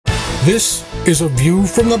This is A View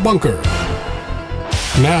from the Bunker.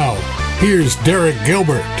 Now, here's Derek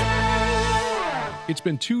Gilbert. It's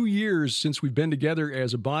been 2 years since we've been together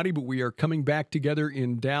as a body, but we are coming back together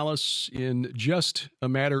in Dallas in just a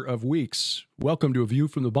matter of weeks. Welcome to A View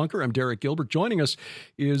from the Bunker. I'm Derek Gilbert. Joining us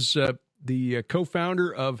is the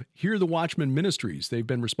co-founder of Watchmen ministries. They've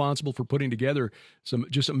been responsible for putting together some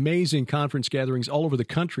just amazing conference gatherings all over the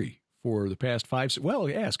country for the past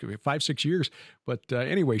 5-6 years. But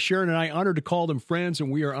anyway, Sharon and I honored to call them friends,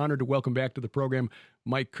 and we are honored to welcome back to the program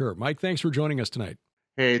Mike Kerr. Mike, thanks for joining us tonight.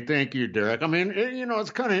 Hey, thank you, Derek. I mean, it's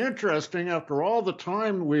kind of interesting. After all the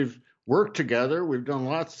time we've worked together, we've done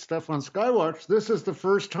lots of stuff on Skywatch. This is the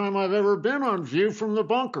first time I've ever been on View from the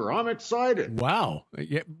Bunker. I'm excited. Wow.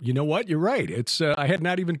 Yeah, you know what? You're right. It's I had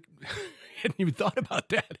not even... hadn't even thought about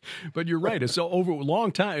that, but you're right. It's over a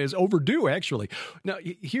long time. It's overdue, actually. Now,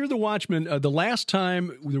 Hear the Watchmen. The last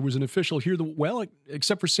time there was an official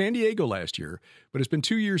except for San Diego last year, but it's been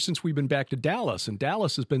 2 years since we've been back to Dallas, and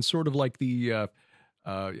Dallas has been sort of like the,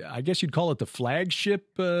 I guess you'd call it the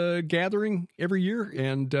flagship gathering every year,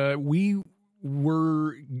 and we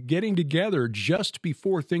were getting together just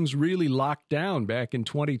before things really locked down back in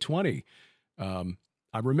 2020.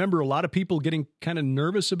 I remember a lot of people getting kind of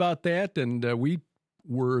nervous about that, and we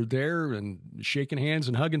were there and shaking hands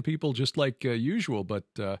and hugging people just like usual. But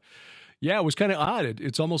yeah, it was kind of odd.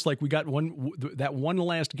 It's almost like we got that one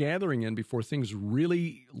last gathering in before things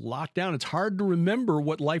really locked down. It's hard to remember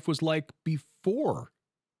what life was like before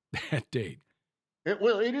that date.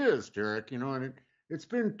 It is, Derek. And it's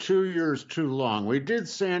been 2 years too long. We did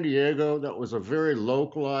San Diego. That was a very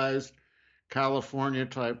localized California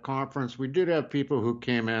type conference. We did have people who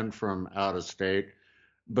came in from out of state,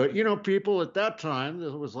 but people at that time,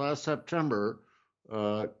 this was last September,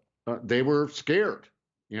 they were scared.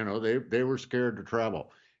 They were scared to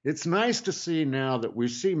travel. It's nice to see now that we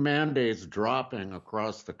see mandates dropping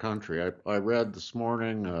across the country. I read this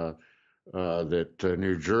morning that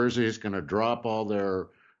New Jersey is going to drop all their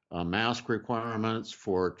mask requirements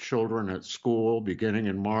for children at school beginning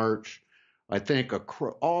in March. I think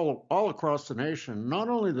all across the nation, not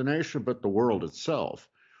only the nation, but the world itself,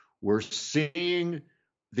 we're seeing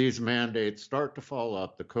these mandates start to fall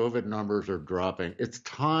up. The COVID numbers are dropping. It's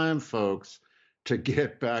time, folks, to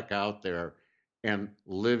get back out there and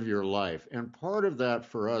live your life. And part of that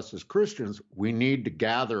for us as Christians, we need to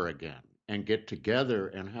gather again and get together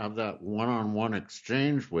and have that one-on-one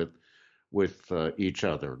exchange with each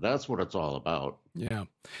other. That's what it's all about. Yeah.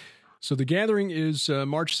 So the gathering is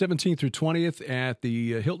March 17th through 20th at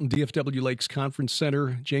the Hilton DFW Lakes Conference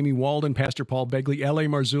Center. Jamie Walden, Pastor Paul Begley, L.A.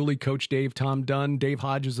 Marzulli, Coach Dave, Tom Dunn, Dave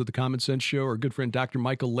Hodges of the Common Sense Show, our good friend Dr.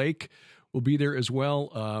 Michael Lake will be there as well.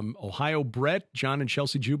 Ohio Brett, John and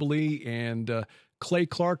Chelsea Jubilee, and Clay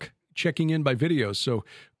Clark checking in by video. So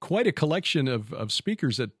quite a collection of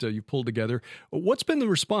speakers that you pulled together. What's been the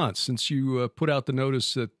response since you put out the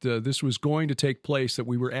notice that this was going to take place, that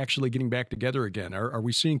we were actually getting back together again? Are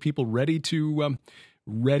we seeing people ready to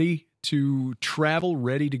travel,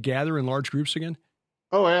 ready to gather in large groups again?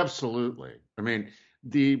 Oh, absolutely. I mean,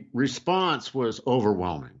 the response was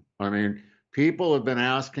overwhelming. I mean, people have been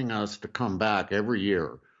asking us to come back every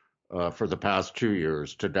year for the past 2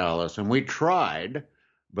 years to Dallas, and we tried,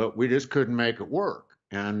 but we just couldn't make it work.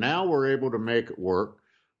 And now we're able to make it work,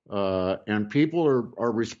 and people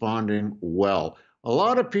are responding well. A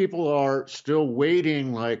lot of people are still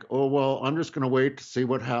waiting, like, oh, well, I'm just going to wait to see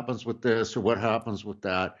what happens with this or what happens with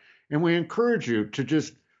that. And we encourage you to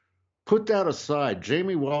just put that aside.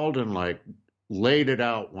 Jamie Walden, laid it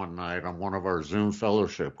out one night on one of our Zoom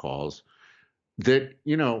fellowship calls that,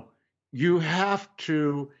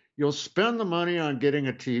 you'll spend the money on getting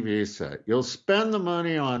a TV set. You'll spend the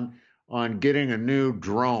money on getting a new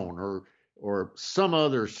drone or some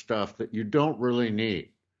other stuff that you don't really need.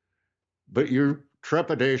 But you're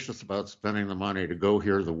trepidatious about spending the money to go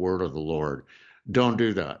hear the word of the Lord. Don't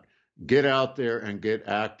do that. Get out there and get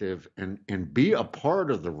active and be a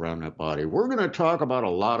part of the remnant body. We're going to talk about a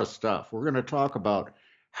lot of stuff. We're going to talk about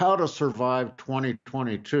how to survive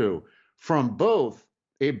 2022 from both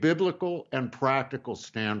a biblical and practical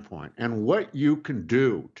standpoint, and what you can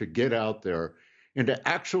do to get out there and to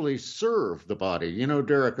actually serve the body.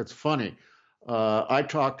 Derek, it's funny. I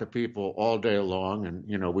talk to people all day long,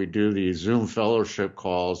 and, we do these Zoom fellowship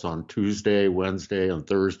calls on Tuesday, Wednesday, and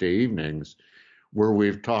Thursday evenings where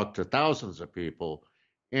we've talked to thousands of people.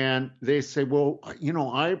 And they say, well,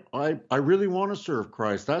 I really want to serve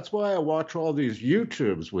Christ. That's why I watch all these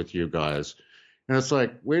YouTubes with you guys. And it's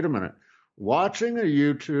like, wait a minute. Watching a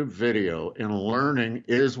YouTube video and learning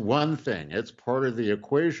is one thing. It's part of the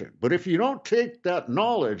equation. But if you don't take that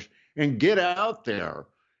knowledge and get out there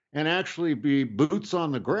and actually be boots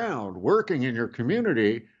on the ground working in your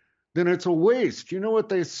community, then it's a waste. You know what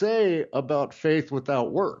they say about faith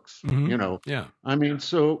without works, Mm-hmm. you know? Yeah. I mean,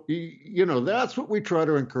 so, you know, that's what we try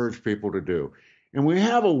to encourage people to do. And we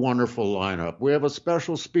have a wonderful lineup. We have a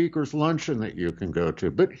special speakers luncheon that you can go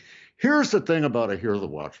to. But here's the thing about a Hear the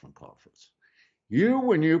Watchman conference.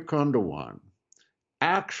 When you come to one,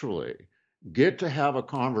 actually get to have a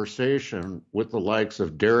conversation with the likes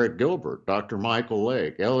of Derek Gilbert, Dr. Michael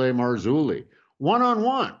Lake, L.A. Marzulli,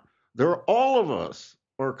 one-on-one. All of us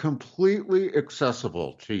are completely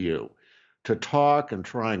accessible to you to talk and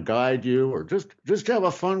try and guide you or just have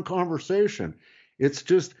a fun conversation. It's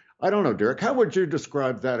just, I don't know, Derek, how would you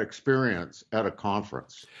describe that experience at a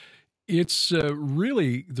conference? It's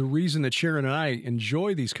really the reason that Sharon and I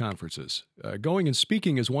enjoy these conferences. Going and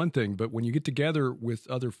speaking is one thing, but when you get together with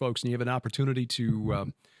other folks and you have an opportunity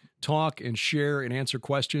to talk and share and answer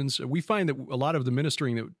questions, we find that a lot of the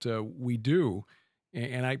ministering that we do,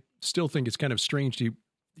 and I still think it's kind of strange to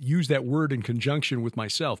use that word in conjunction with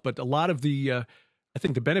myself, but a lot of I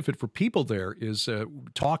think the benefit for people there is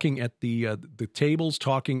talking at the tables,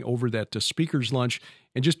 talking over that speaker's lunch,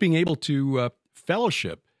 and just being able to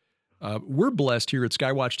fellowship. We're blessed here at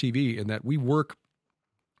Skywatch TV in that we work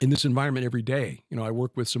in this environment every day. You know, I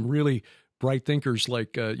work with some really bright thinkers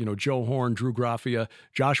like, Joe Horn, Drew Graffia,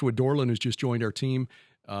 Joshua Dorland, who's just joined our team.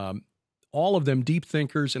 All of them deep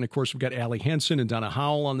thinkers. And of course, we've got Allie Henson and Donna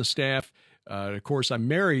Howell on the staff. Of course, I'm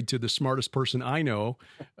married to the smartest person I know,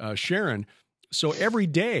 Sharon. So every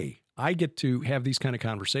day I get to have these kind of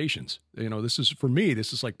conversations. You know, for me,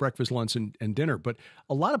 this is like breakfast, lunch, and dinner. But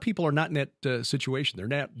a lot of people are not in that situation.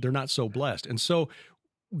 They're not so blessed. And so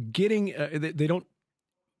they don't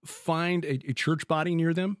find a church body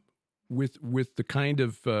near them with the kind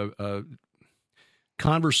of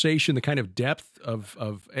conversation, the kind of depth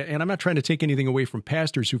of, and I'm not trying to take anything away from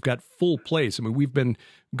pastors who've got full plates. I mean, we've been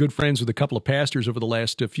good friends with a couple of pastors over the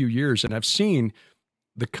last few years, and I've seen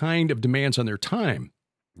the kind of demands on their time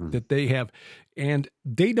that they have, and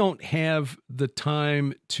they don't have the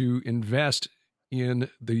time to invest in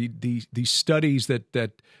the studies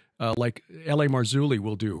that like L.A. Marzulli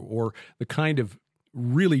will do, or the kind of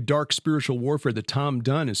really dark spiritual warfare that Tom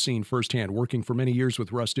Dunn has seen firsthand, working for many years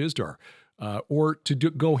with Russ Dizdar, or to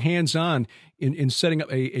go hands-on in setting up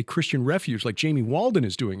a Christian refuge like Jamie Walden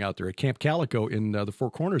is doing out there at Camp Calico in the Four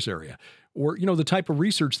Corners area, or, the type of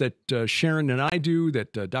research that Sharon and I do,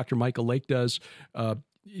 that Dr. Michael Lake does,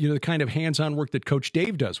 the kind of hands-on work that Coach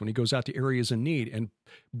Dave does when he goes out to areas in need and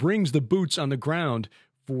brings the boots on the ground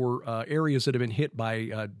for areas that have been hit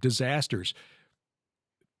by disasters.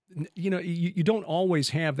 You don't always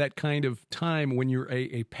have that kind of time when you're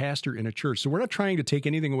a pastor in a church. So we're not trying to take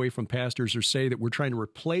anything away from pastors or say that we're trying to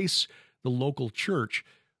replace the local church,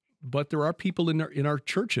 but there are people in our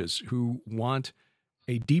churches who want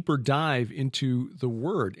a deeper dive into the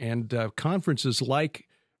Word, and conferences like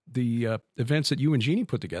the events that you and Jeannie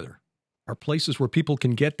put together are places where people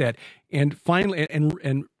can get that and finally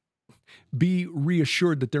and be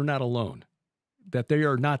reassured that they're not alone, that they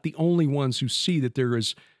are not the only ones who see that there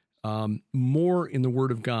is more in the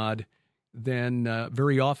Word of God than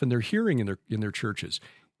very often they're hearing in their churches.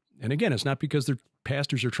 And again, it's not because their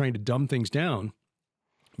pastors are trying to dumb things down,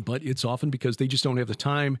 but it's often because they just don't have the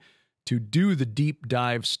time to do the deep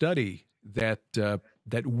dive study that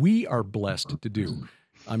we are blessed to do.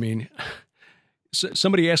 I mean,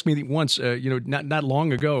 somebody asked me once, not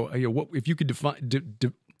long ago, what if you could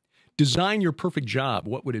design your perfect job,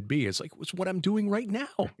 what would it be? It's like, it's what I'm doing right now.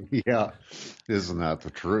 Yeah, isn't that the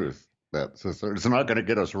truth? It's not going to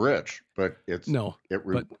get us rich, but the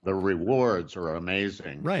rewards are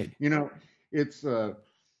amazing. Right. It's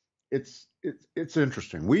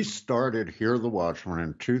interesting. We started Hear the Watchman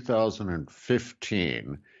in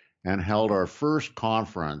 2015 and held our first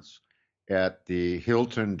conference at the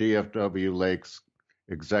Hilton DFW Lakes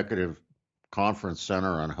Executive Conference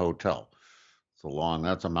Center and Hotel.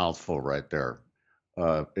 That's a mouthful right there.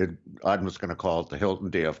 I'm just going to call it the Hilton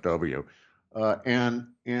DFW.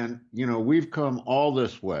 We've come all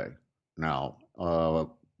this way now.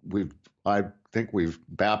 I think we've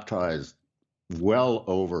baptized well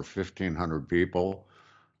over 1,500 people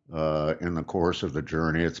in the course of the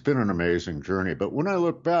journey. It's been an amazing journey. But when I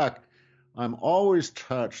look back, I'm always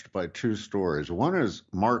touched by two stories. One is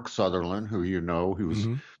Mark Sutherland, who you know, he lives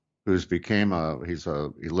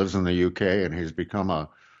in the UK, and he's become a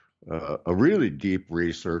really deep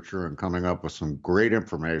researcher and coming up with some great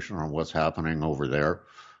information on what's happening over there.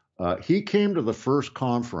 He came to the first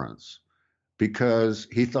conference because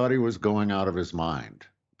he thought he was going out of his mind,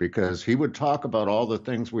 because he would talk about all the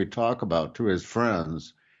things we talk about to his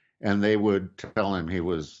friends, and they would tell him he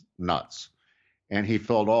was nuts. And he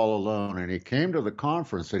felt all alone. And he came to the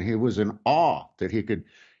conference and he was in awe that he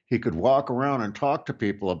could walk around and talk to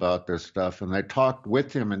people about this stuff. And they talked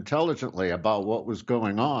with him intelligently about what was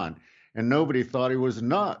going on. And nobody thought he was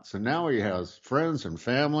nuts. And now he has friends and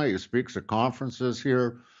family. He speaks at conferences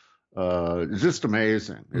here. It's just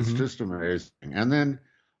amazing. It's just amazing. And then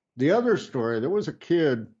the other story, there was a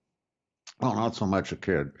kid, well, not so much a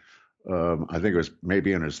kid. I think it was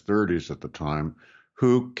maybe in his 30s at the time,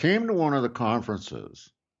 who came to one of the conferences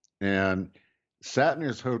and sat in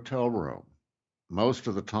his hotel room most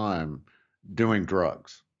of the time doing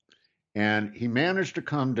drugs. And he managed to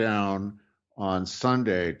come down on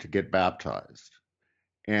Sunday to get baptized.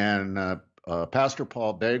 And Pastor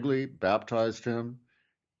Paul Begley baptized him.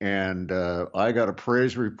 And I got a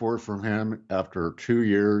praise report from him after 2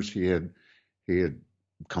 years. He had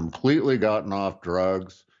completely gotten off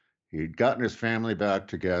drugs. He'd gotten his family back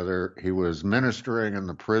together. He was ministering in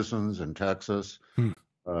the prisons in Texas,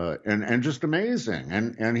 and just amazing.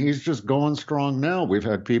 And he's just going strong now. We've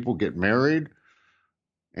had people get married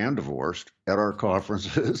and divorced at our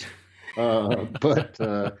conferences,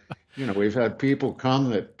 but we've had people come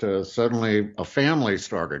that suddenly a family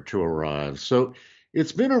started to arrive. So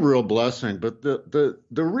it's been a real blessing. But the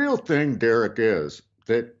real thing, Derek, is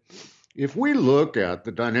that if we look at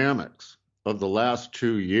the dynamics of the last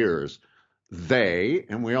 2 years, they,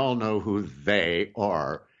 and we all know who they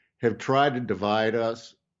are, have tried to divide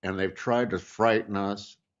us and they've tried to frighten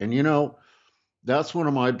us. And, that's one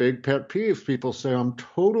of my big pet peeves. People say, I'm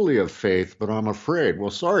totally of faith, but I'm afraid. Well,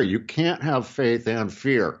 sorry, you can't have faith and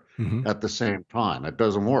fear at the same time. It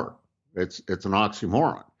doesn't work. It's an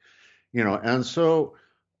oxymoron, and so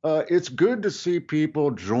it's good to see people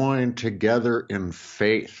join together in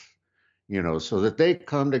faith, so that they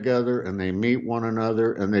come together and they meet one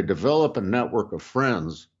another and they develop a network of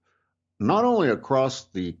friends, not only across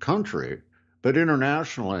the country, but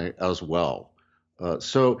internationally as well. But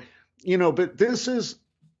this is,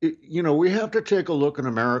 we have to take a look in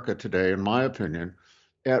America today, in my opinion,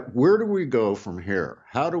 at where do we go from here?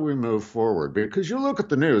 How do we move forward? Because you look at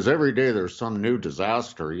the news, every day there's some new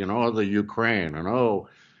disaster, the Ukraine, and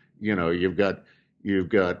you've got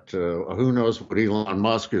who knows what Elon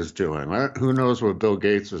Musk is doing, right? Who knows what Bill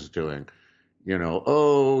Gates is doing?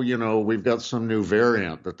 We've got some new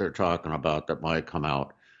variant that they're talking about that might come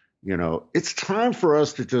out. It's time for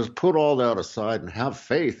us to just put all that aside and have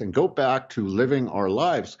faith and go back to living our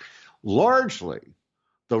lives. Largely,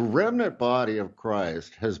 the remnant body of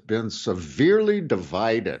Christ has been severely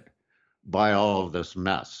divided by all of this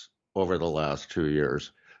mess over the last 2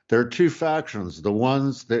 years. There are two factions, the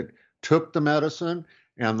ones that took the medicine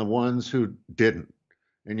and the ones who didn't.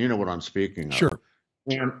 And you know what I'm speaking of. Sure.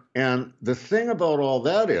 And the thing about all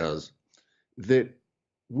that is that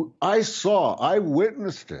I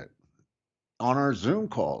witnessed it on our Zoom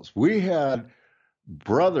calls. We had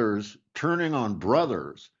brothers turning on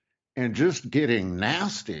brothers and just getting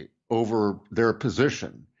nasty over their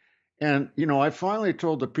position. And, I finally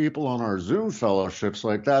told the people on our Zoom fellowships,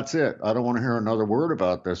 like, that's it. I don't want to hear another word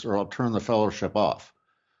about this or I'll turn the fellowship off.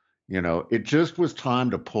 It just was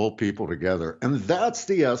time to pull people together. And that's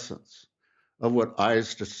the essence of what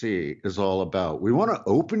Eyes to See is all about. We want to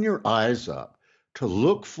open your eyes up to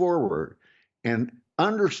look forward and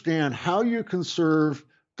understand how you can serve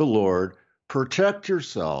the Lord, protect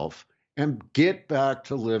yourself, and get back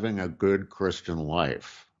to living a good Christian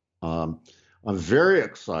life. I'm very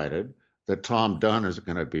excited that Tom Dunn is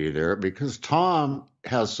going to be there because Tom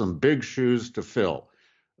has some big shoes to fill.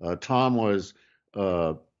 Tom was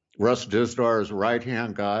Russ Disdar's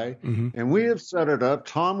right-hand guy, and we have set it up.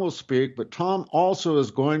 Tom will speak, but Tom also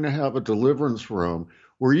is going to have a deliverance room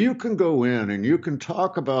where you can go in and you can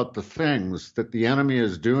talk about the things that the enemy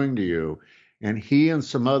is doing to you, and he and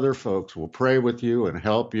some other folks will pray with you and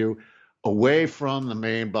help you away from the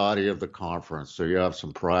main body of the conference, so you have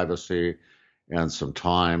some privacy and some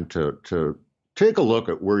time to take a look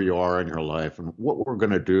at where you are in your life and what we're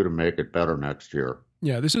going to do to make it better next year.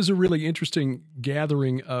 Yeah, this is a really interesting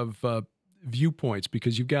gathering of viewpoints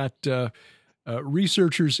because you've got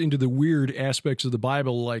researchers into the weird aspects of the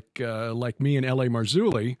Bible, like me and L.A.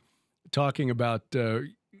 Marzulli, talking about,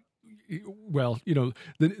 the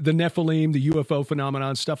Nephilim, the UFO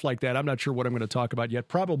phenomenon, stuff like that. I'm not sure what I'm going to talk about yet.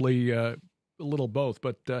 Probably a little both.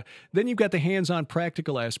 But then you've got the hands-on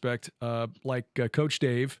practical aspect, like Coach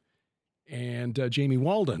Dave and Jamie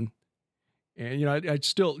Walden. And, I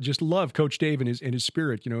still just love Coach Dave and his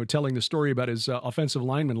spirit, telling the story about his offensive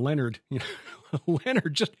lineman, Leonard.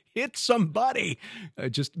 Leonard just hit somebody.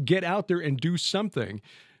 Just get out there and do something.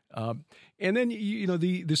 And then,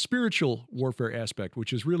 the spiritual warfare aspect,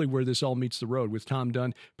 which is really where this all meets the road with Tom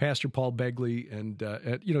Dunn, Pastor Paul Begley,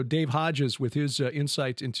 and, Dave Hodges with his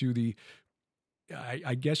insights into the,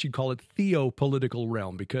 I guess you'd call it theopolitical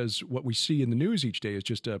realm, because what we see in the news each day is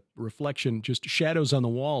just a reflection, just shadows on the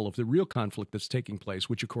wall of the real conflict that's taking place,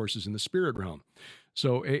 which, of course, is in the spirit realm.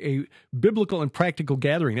 So a biblical and practical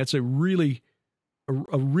gathering, that's a really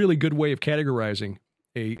good way of categorizing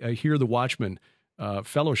a Hear the Watchmen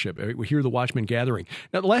fellowship. We Hear the Watchmen gathering.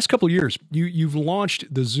 Now, the last couple of years, you've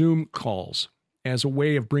launched the Zoom calls as a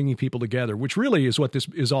way of bringing people together, which really is what this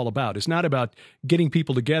is all about. It's not about getting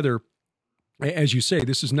people together. As you say,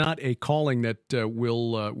 this is not a calling that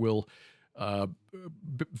will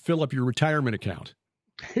fill up your retirement account.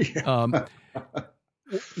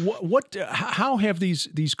 How have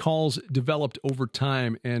these calls developed over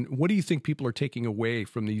time, and what do you think people are taking away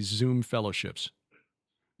from these Zoom fellowships?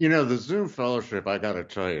 The Zoom fellowship, I got to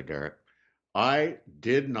tell you, Derek, I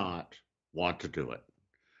did not want to do it.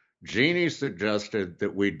 Jeannie suggested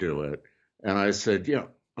that we do it, and I said,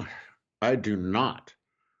 I do not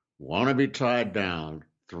want to be tied down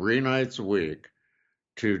 3 nights a week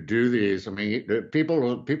to do these. I mean,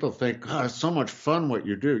 people think, God, it's so much fun what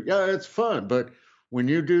you do. Yeah, it's fun, but when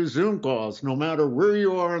you do Zoom calls, no matter where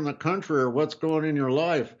you are in the country or what's going on in your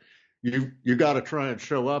life, you got to try and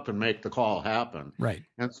show up and make the call happen. Right.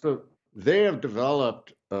 And so they have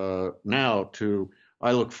developed now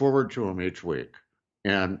I look forward to them each week.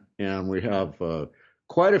 And we have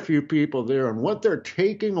quite a few people there. And what they're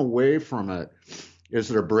taking away from it is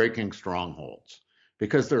they're breaking strongholds,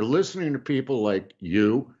 because they're listening to people like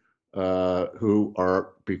you who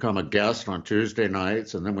become a guest on Tuesday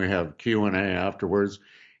nights, and then we have Q&A afterwards,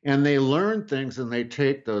 and they learn things and they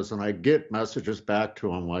take those, and I get messages back to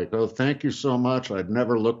them like, oh, thank you so much. I'd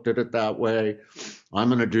never looked at it that way. I'm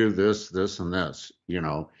going to do this, this, and this,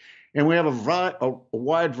 And we have a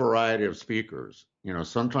wide variety of speakers.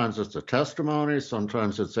 Sometimes it's a testimony,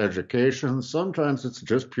 sometimes it's education, sometimes it's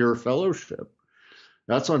just pure fellowship.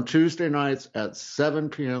 That's on Tuesday nights at 7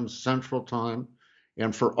 p.m. Central Time.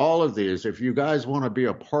 And for all of these, if you guys want to be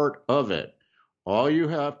a part of it, all you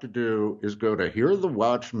have to do is go to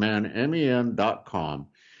hearthewatchman.com,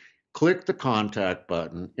 click the contact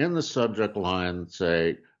button, in the subject line,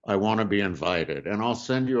 say, I want to be invited. And I'll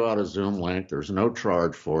send you out a Zoom link. There's no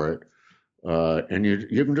charge for it. And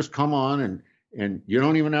you can just come on, and you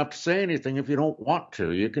don't even have to say anything if you don't want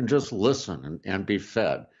to. You can just listen and be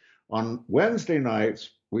fed. On Wednesday nights,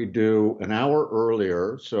 we do an hour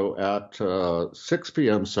earlier, so at 6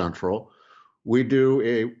 p.m. Central, we do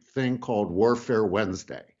a thing called Warfare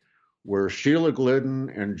Wednesday, where Sheila Glidden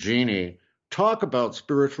and Jeannie talk about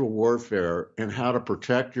spiritual warfare and how to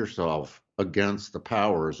protect yourself against the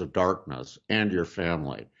powers of darkness and your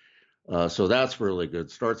family. So that's really good.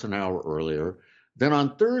 Starts an hour earlier. Then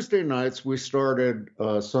on Thursday nights, we started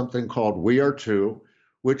something called We Are Two,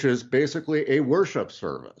 which is basically a worship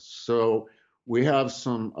service. So we have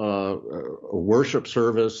some worship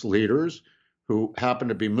service leaders who happen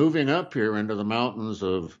to be moving up here into the mountains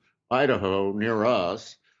of Idaho near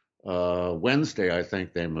us. Wednesday, I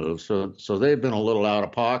think they moved. So they've been a little out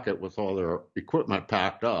of pocket with all their equipment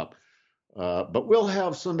packed up. But we'll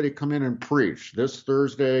have somebody come in and preach. This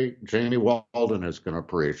Thursday, Jamie Walden is going to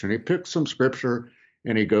preach. And he picks some scripture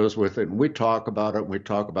and he goes with it. And we talk about it. And we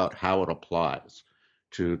talk about how it applies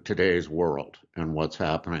to today's world and what's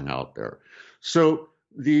happening out there. So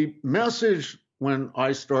the message when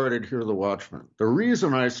I started Hear the Watchman, the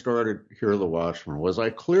reason I started Hear the Watchman was I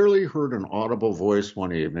clearly heard an audible voice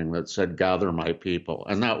one evening that said, gather my people.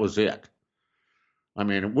 And that was it. I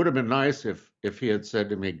mean, it would have been nice if he had said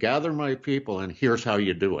to me, gather my people and here's how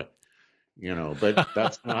you do it. But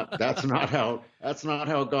that's not how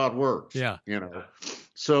God works. Yeah.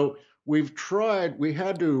 So we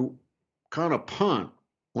had to kind of punt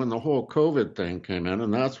when the whole COVID thing came in,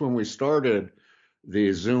 and that's when we started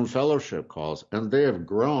the Zoom fellowship calls, and they have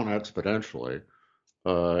grown exponentially.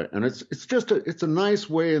 And it's a nice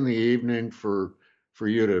way in the evening for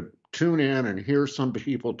you to tune in and hear some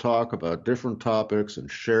people talk about different topics and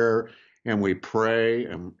share, and we pray,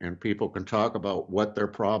 and people can talk about what their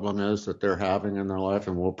problem is that they're having in their life,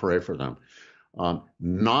 and we'll pray for them.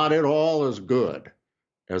 Not at all as good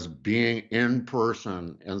as being in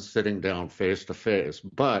person and sitting down face to face,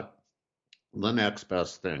 but the next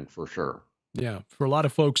best thing for sure. Yeah. For a lot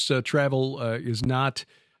of folks, travel is not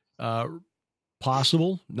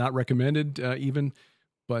possible, not recommended even,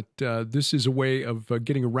 but this is a way of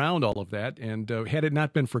getting around all of that. And had it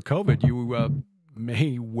not been for COVID, you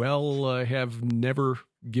may well have never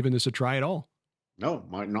given this a try at all. No,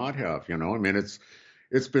 might not have. I mean,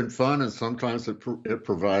 it's been fun, and sometimes it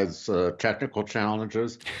provides technical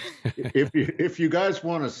challenges. If you guys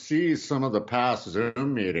want to see some of the past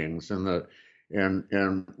Zoom meetings and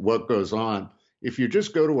what goes on, if you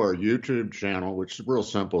just go to our YouTube channel, which is real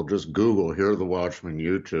simple, just Google "Hear the Watchmen"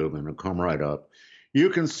 YouTube, and it'll come right up. You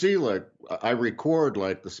can see, like, I record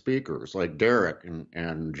like the speakers, like Derek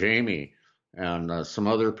and Jamie and some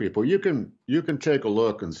other people. You can take a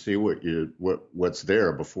look and see what's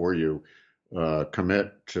there before you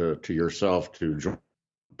commit to yourself to join.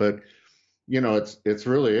 But it's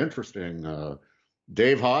really interesting.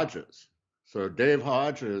 Dave Hodges. So Dave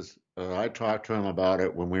Hodges, I talked to him about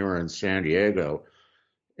it when we were in San Diego,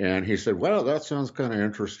 and he said, "Well, that sounds kind of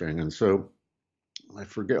interesting." And so I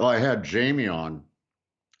forget. I had Jamie on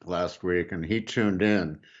last week, and he tuned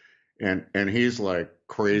in, and he's like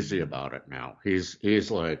crazy about it now. He's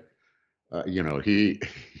like,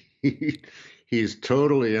 he's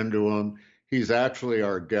totally into him. He's actually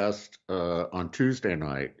our guest on Tuesday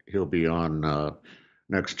night. He'll be on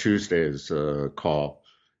next Tuesday's call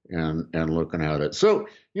and looking at it. So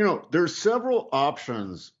there's several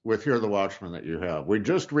options with Hear the Watchman that you have. We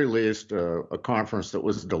just released a conference that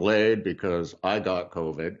was delayed because I got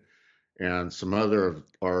COVID. And some other of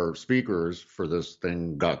our speakers for this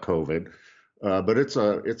thing got COVID, but it's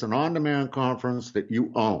an on-demand conference that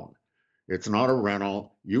you own. It's not a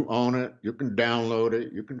rental. You own it. You can download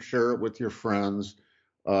it. You can share it with your friends.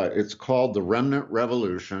 It's called The Remnant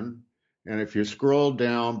Revolution. And if you scroll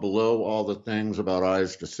down below all the things about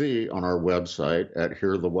Eyes to See on our website at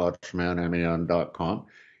hearthewatchman.com,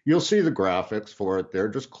 you'll see the graphics for it there.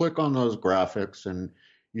 Just click on those graphics and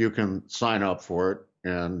you can sign up for it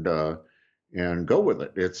and go with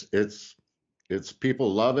it. It's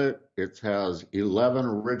people love it. It has 11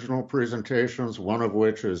 original presentations, one of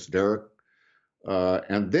which is Derek,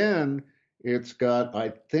 and then it's got, I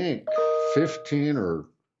think, 15 or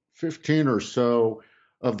so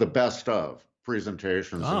of the best of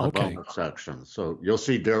presentations in the bonus section. So you'll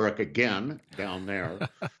see Derek again down there,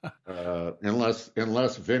 unless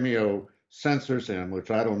Vimeo censors him, which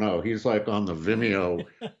I don't know. He's like on the Vimeo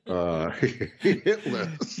hit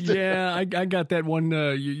list. Yeah, I got that one.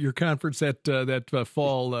 Your conference that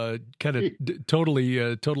fall kind of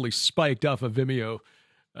totally spiked off of Vimeo.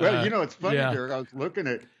 Well, it's funny, yeah. Derek. I was looking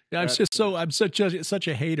at. Yeah, I'm such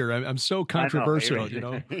a hater. I'm so controversial,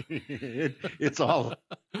 It's all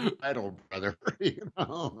title, brother.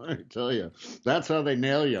 I tell you, that's how they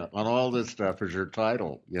nail you on all this stuff is your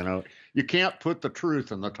title. You can't put the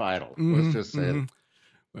truth in the title. Let's just say it.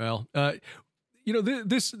 Well, that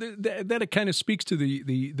it kind of speaks to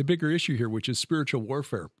the bigger issue here, which is spiritual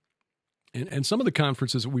warfare, and some of the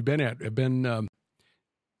conferences that we've been at have been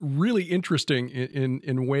really interesting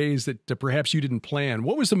in ways that perhaps you didn't plan.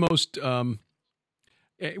 What was the most,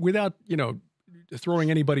 without, throwing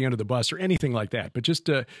anybody under the bus or anything like that, but just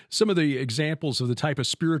some of the examples of the type of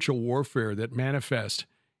spiritual warfare that manifest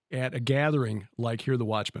at a gathering like Hear the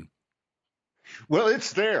Watchman? Well,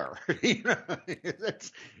 it's there.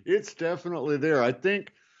 It's definitely there. I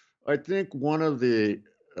think one of the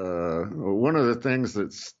things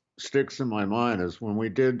that sticks in my mind is when we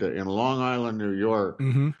did in Long Island, New York,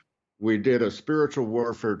 we did a spiritual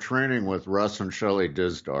warfare training with Russ and Shelley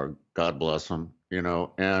Disdar, God bless them,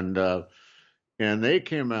 and they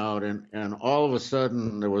came out and all of a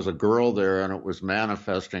sudden there was a girl there and it was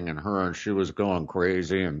manifesting in her and she was going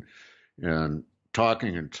crazy and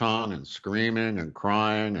talking in tongue and screaming and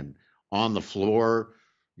crying and on the floor,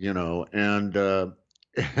 and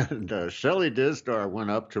Shelley Disdar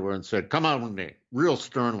went up to her and said, "Come on with me," real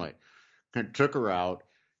sternly, and took her out.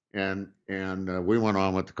 And we went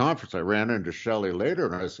on with the conference. I ran into Shelley later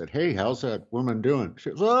and I said, "Hey, how's that woman doing?" She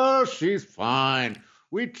goes, "Oh, she's fine.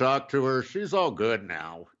 We talked to her. She's all good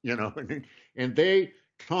now," And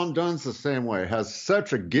Tom Dunn's the same way, has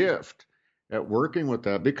such a gift at working with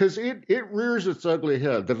that because it rears its ugly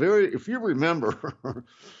head. If you remember,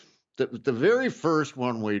 the very first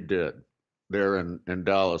one we did there in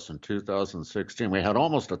Dallas in 2016, we had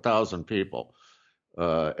almost 1,000 people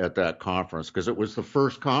at that conference because it was the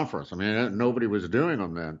first conference. I mean, nobody was doing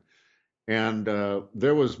them then. And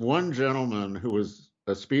there was one gentleman who was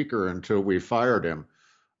a speaker until we fired him,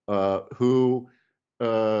 who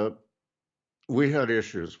we had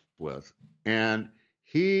issues with. And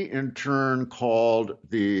he, in turn, called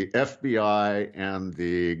the FBI and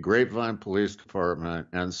the Grapevine Police Department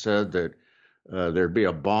and said that there'd be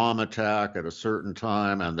a bomb attack at a certain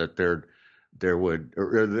time and that that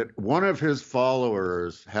one of his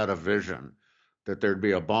followers had a vision that there'd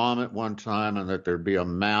be a bomb at one time and that there'd be a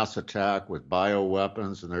mass attack with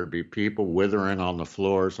bioweapons and there'd be people withering on the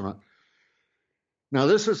floors. Now,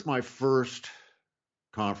 this is my first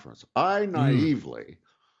conference. I naively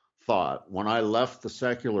thought when I left the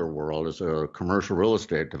secular world as a commercial real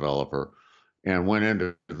estate developer and went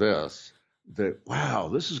into this, that, wow,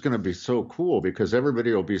 this is going to be so cool because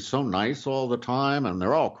everybody will be so nice all the time and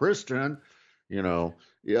they're all Christian, you know.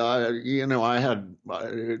 Yeah, I had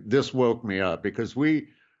this woke me up because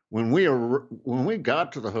when we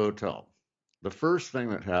got to the hotel, the first thing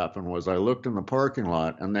that happened was I looked in the parking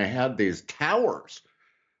lot and they had these towers.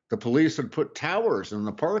 The police had put towers in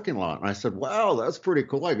the parking lot. And I said, wow, that's pretty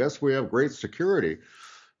cool. I guess we have great security.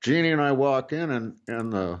 Jeannie and I walk in,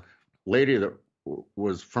 and the lady that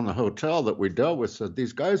was from the hotel that we dealt with said,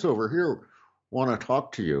 these guys over here want to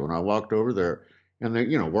talk to you. And I walked over there, and they,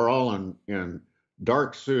 we're all in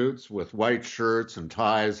dark suits with white shirts and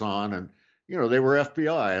ties on. And, they were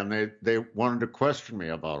FBI, and they wanted to question me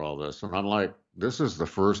about all this. And I'm like, this is the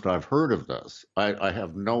first I've heard of this. I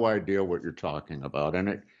have no idea what you're talking about.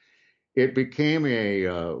 And it became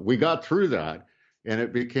we got through that, and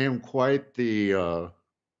it became quite the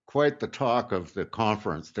talk of the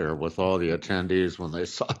conference there with all the attendees when they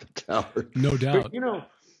saw the tower. No doubt. But,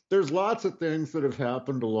 there's lots of things that have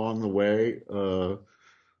happened along the way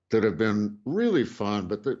that have been really fun.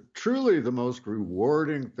 But truly the most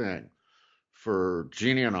rewarding thing for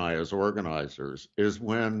Jeannie and I as organizers is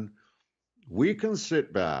when we can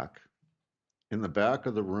sit back in the back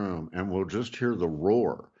of the room and we'll just hear the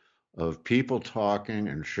roar of people talking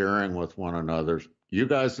and sharing with one another. You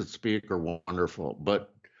guys that speak are wonderful,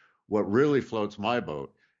 but what really floats my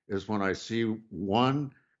boat is when I see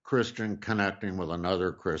one Christian connecting with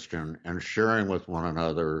another Christian and sharing with one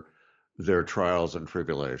another their trials and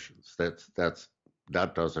tribulations.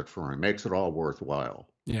 That does it for me. Makes it all worthwhile.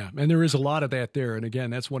 Yeah, and there is a lot of that there. And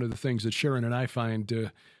again, that's one of the things that Sharon and I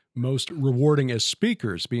find most rewarding as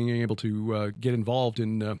speakers, being able to get involved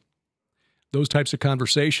in those types of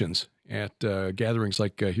conversations at gatherings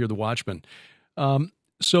like Hear the Watchmen.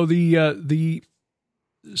 So the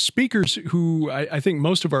speakers who I think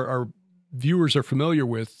most of our viewers are familiar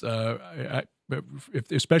with,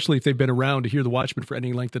 especially if they've been around to Hear the Watchmen for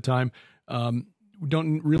any length of time, we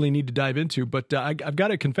don't really need to dive into. But I've got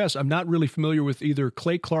to confess, I'm not really familiar with either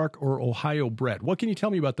Clay Clark or Ohio Brett. What can you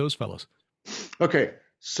tell me about those fellows? Okay,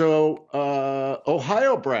 so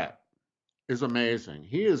Ohio Brett is amazing.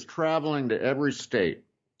 He is traveling to every state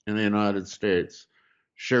in the United States,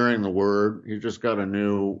 sharing the word. He just got a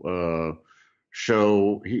new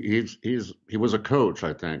show. He was a coach,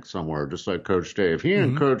 I think, somewhere, just like Coach Dave. He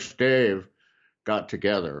and Coach Dave got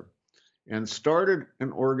together and started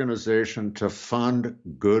an organization to fund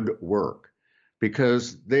good work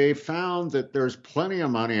because they found that there's plenty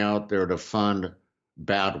of money out there to fund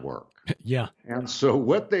bad work. Yeah. And so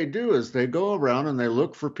what they do is they go around and they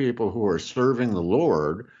look for people who are serving the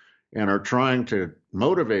Lord and are trying to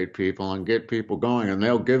motivate people and get people going, and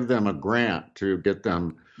they'll give them a grant to get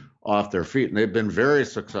them off their feet. And they've been very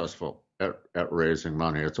successful at raising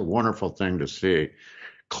money. It's a wonderful thing to see.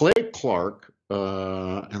 Clay Clark,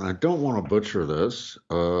 and I don't want to butcher this,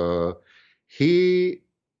 he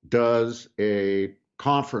does a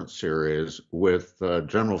conference series with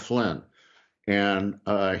General Flynn. And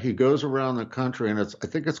he goes around the country, and I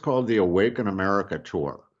think it's called the Awaken America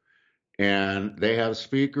Tour. And they have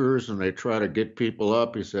speakers, and they try to get people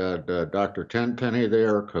up. He said Dr. Tenpenny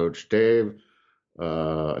there, Coach Dave,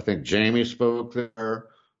 I think Jamie spoke there.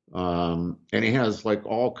 And he has like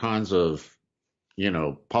all kinds of,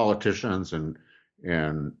 politicians and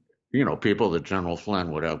people that General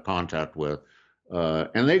Flynn would have contact with.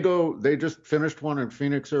 And they just finished one in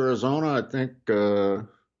Phoenix, Arizona. I think,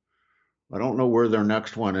 I don't know where their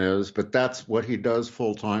next one is, but that's what he does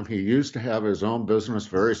full time. He used to have his own business,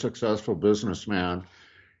 very successful businessman,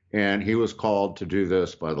 and he was called to do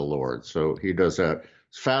this by the Lord. So he does that.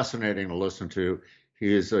 It's fascinating to listen to.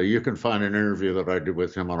 You can find an interview that I did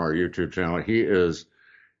with him on our YouTube channel. He is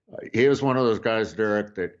one of those guys,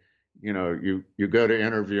 Derek, that, you go to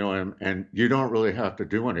interview him and you don't really have to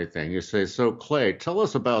do anything. You say, so Clay, tell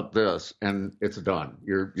us about this, and it's done.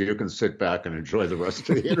 You can sit back and enjoy the rest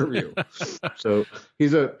of the interview. So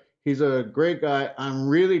he's a great guy. I'm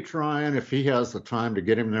really trying, if he has the time, to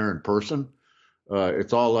get him there in person.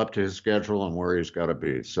 It's all up to his schedule and where he's got to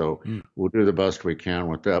be. So we'll do the best we can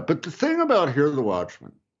with that. But the thing about Hear the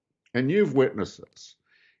Watchman, and you've witnessed this,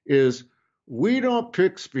 is we don't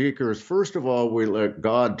pick speakers. First of all, we let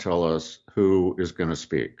God tell us who is going to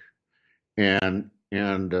speak. And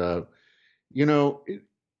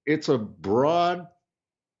it's a broad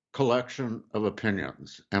collection of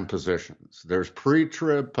opinions and positions. There's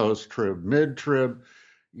pre-trib, post-trib, mid-trib,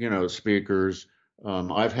 speakers.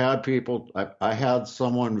 I've had people, I had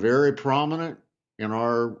someone very prominent in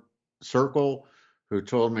our circle who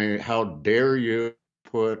told me, "How dare you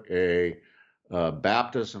put a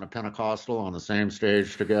Baptist and a Pentecostal on the same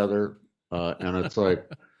stage together?" And it's like,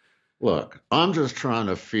 look, I'm just trying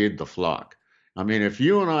to feed the flock. I mean, if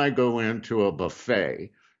you and I go into a buffet,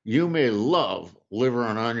 you may love liver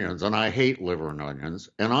and onions, and I hate liver and onions,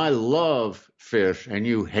 and I love fish, and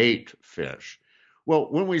you hate fish. Well,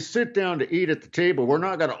 when we sit down to eat at the table, we're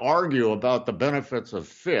not going to argue about the benefits of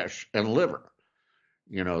fish and liver,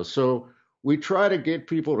 So we try to get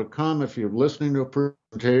people to come if you're listening to a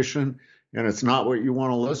presentation and it's not what you want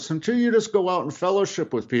to listen to, you just go out and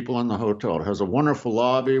fellowship with people in the hotel. It has a wonderful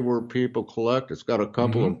lobby where people collect. It's got a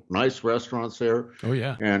couple of nice restaurants there. Oh,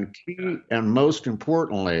 yeah. And most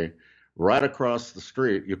importantly, right across the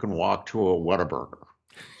street, you can walk to a Whataburger.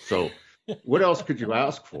 So what else could you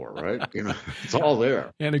ask for, right? It's all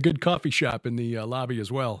there. And a good coffee shop in the lobby as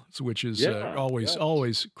well, which is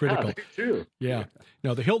always critical. Yeah, too. Yeah.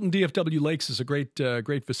 Now, the Hilton DFW Lakes is a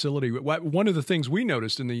great facility. One of the things we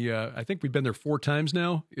noticed in I think we've been there 4 times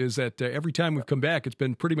now, is that every time we've come back, it's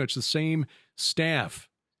been pretty much the same staff.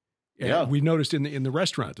 Yeah. We noticed in the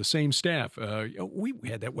restaurant, the same staff. We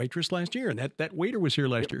had that waitress last year, and that waiter was here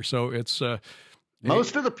last year. So it's...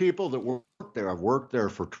 Most of the people that work there have worked there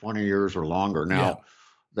for 20 years or longer. Now,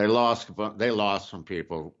 they lost some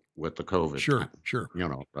people with the COVID. Sure.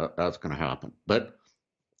 That's going to happen. But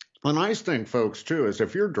the nice thing, folks, too, is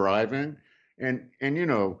if you're driving and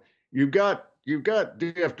you've got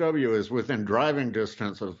DFW is within driving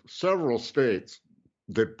distance of several states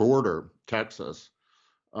that border Texas,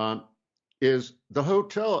 is the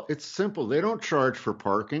hotel. It's simple. They don't charge for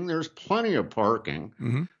parking. There's plenty of parking.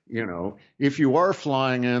 Mm-hmm. If you are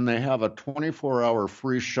flying in, they have a 24-hour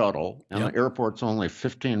free shuttle, and the airport's only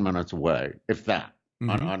 15 minutes away, if that.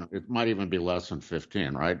 Mm-hmm. It might even be less than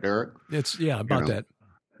 15, right, Derek? It's about that.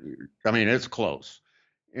 I mean, it's close,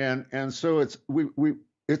 and so it's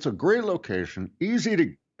it's a great location, easy to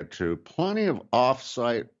get to, plenty of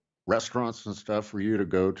off-site restaurants and stuff for you to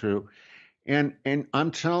go to, and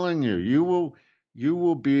I'm telling you, you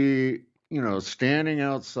will be standing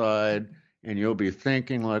outside. And you'll be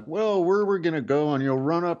thinking like, well, where are we going to go? And you'll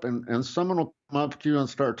run up and someone will come up to you and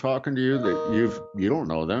start talking to you that you don't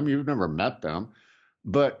know them. You've never met them,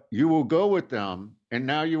 but you will go with them. And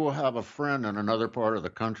now you will have a friend in another part of the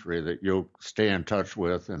country that you'll stay in touch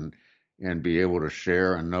with and be able to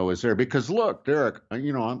share and know is there. Because look, Derek,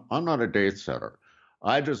 I'm not a date setter.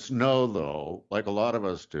 I just know, though, like a lot of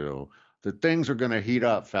us do, that things are going to heat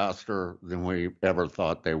up faster than we ever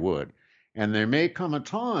thought they would. And there may come a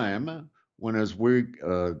time when, as we,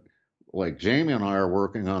 like Jamie and I are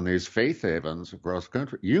working on these faith havens across the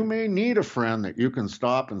country, you may need a friend that you can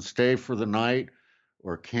stop and stay for the night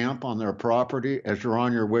or camp on their property as you're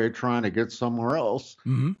on your way trying to get somewhere else.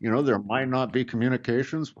 Mm-hmm. There might not be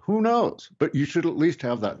communications. Who knows? But you should at least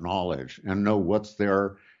have that knowledge and know what's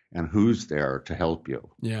there and who's there to help you.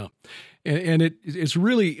 Yeah. And it's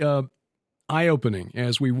really eye-opening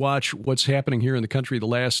as we watch what's happening here in the country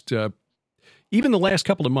even the last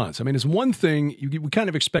couple of months. I mean, it's one thing, we kind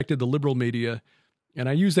of expected the liberal media, and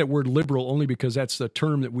I use that word liberal only because that's the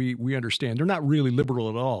term that we understand. They're not really liberal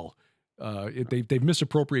at all. They've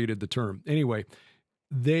misappropriated the term. Anyway,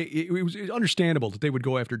 it was understandable that they would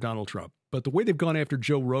go after Donald Trump. But the way they've gone after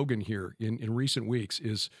Joe Rogan here in recent weeks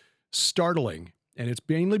is startling, and it's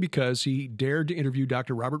mainly because he dared to interview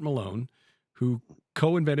Dr. Robert Malone, who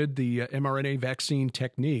co-invented the mRNA vaccine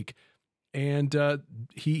technique. And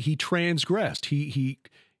he transgressed. He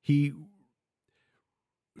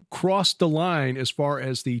crossed the line as far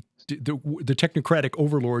as the technocratic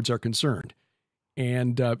overlords are concerned.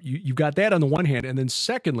 And you've got that on the one hand. And then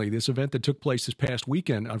secondly, this event that took place this past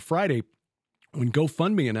weekend on Friday, when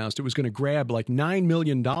GoFundMe announced it was going to grab like $9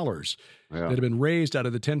 million that had been raised out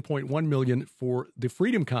of the $10.1 million for the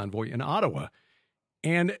Freedom Convoy in Ottawa.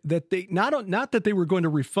 And that they not that they were going to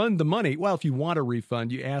refund the money. Well, if you want a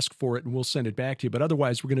refund, you ask for it and we'll send it back to you. But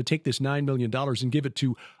otherwise, we're going to take this $9 million and give it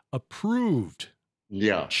to approved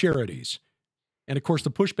charities. And of course, the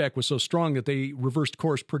pushback was so strong that they reversed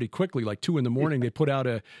course pretty quickly. Like 2 a.m, they put out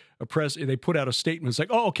a statement. It's like,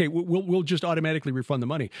 oh, okay, we'll just automatically refund the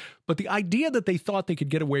money. But the idea that they thought they could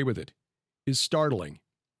get away with it is startling.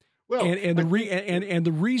 Well, and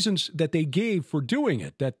the reasons that they gave for doing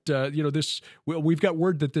it, that we've got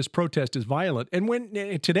word that this protest is violent. And when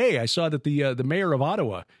today I saw that the mayor of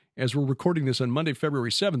Ottawa, as we're recording this on Monday, February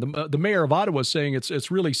 7th, the mayor of Ottawa is saying it's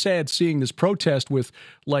really sad seeing this protest with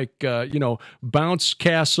bounce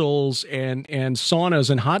castles and saunas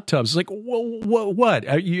and hot tubs. It's like, what?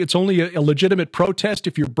 It's only a legitimate protest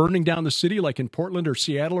if you're burning down the city, like in Portland or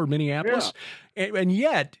Seattle or Minneapolis, and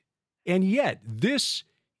yet this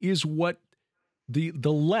is what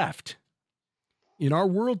the left in our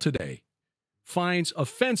world today finds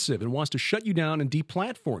offensive and wants to shut you down and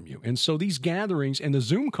deplatform you. And so these gatherings and the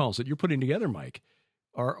Zoom calls that you're putting together, Mike,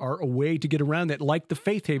 are a way to get around that, like the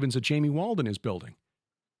faith havens that Jamie Walden is building.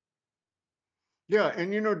 Yeah,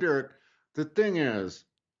 and Derek, the thing is,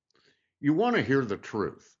 you want to hear the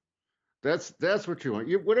truth. That's what you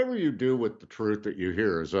want. Whatever you do with the truth that you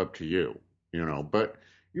hear is up to you, but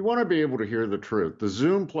you want to be able to hear the truth. The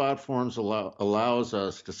Zoom platforms allows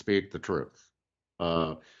us to speak the truth.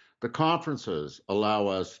 The conferences allow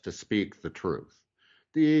us to speak the truth.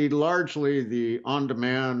 Largely the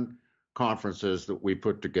on-demand conferences that we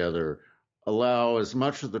put together allow as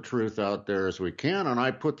much of the truth out there as we can. And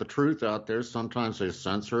I put the truth out there. Sometimes they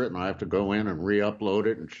censor it and I have to go in and re-upload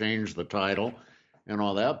it and change the title and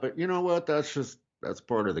all that. But you know what? That's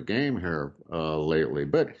part of the game here lately.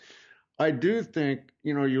 But I do think,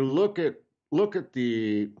 you look at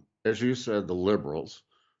the, as you said, the liberals.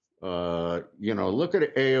 Look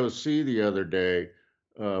at AOC the other day,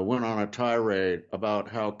 went on a tirade about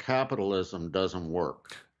how capitalism doesn't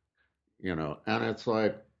work, and it's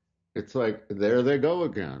like there they go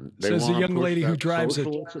again. Says the young lady who drives it.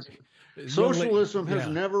 Socialism has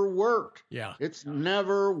never worked. Yeah. It's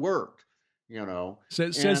never worked,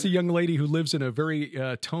 Says the young lady who lives in a very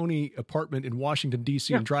Tony apartment in Washington,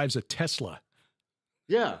 D.C. and drives a Tesla.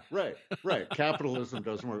 Yeah, right. Capitalism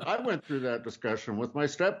doesn't work. I went through that discussion with my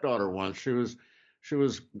stepdaughter once. She was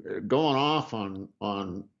going off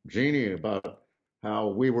on Jeannie about how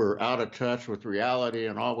we were out of touch with reality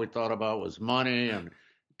and all we thought about was money and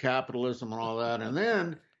capitalism and all that. And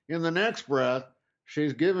then in the next breath,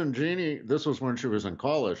 she's given Jeannie, this was when she was in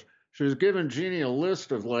college, she was giving Jeannie a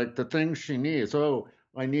list of like the things she needs. Oh,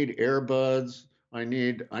 I need earbuds. I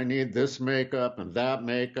need this makeup and that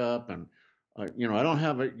makeup and I don't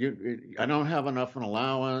have enough an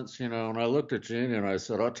allowance, and I looked at Jeannie and I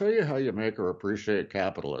said, I'll tell you how you make her appreciate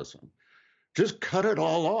capitalism. Just cut it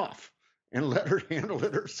all off and let her handle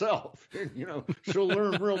it herself. And, she'll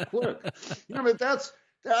learn real quick. But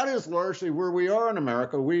that is largely where we are in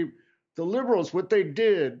America. The liberals, what they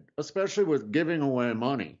did, especially with giving away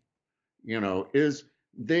money, is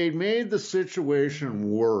they made the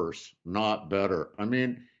situation worse, not better. I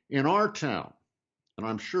mean, in our town, and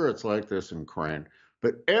I'm sure it's like this in Crane,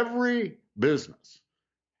 but every business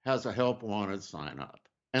has a help wanted sign up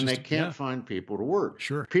and they can't find people to work.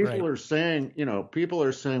 Sure. People are saying,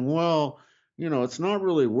 well, it's not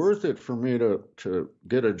really worth it for me to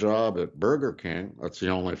get a job at Burger King. That's the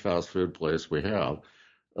only fast food place we have.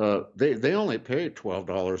 They only pay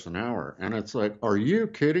 $12 an hour. And it's like, are you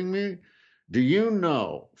kidding me? Do you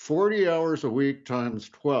know 40 hours a week times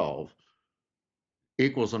 12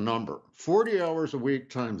 equals a number? 40 hours a week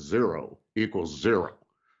times 0 equals 0,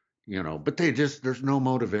 but there's no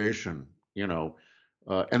motivation,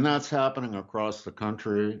 and that's happening across the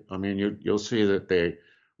country. I mean, you'll see that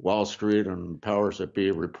Wall Street and powers that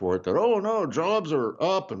be report that, oh no, jobs are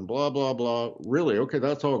up and blah, blah, blah. Really? Okay.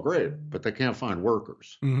 That's all great, but they can't find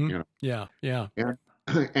workers. Mm-hmm. Yeah.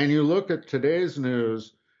 And you look at today's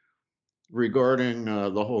news regarding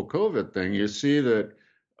the whole COVID thing, you see that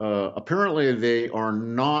apparently they are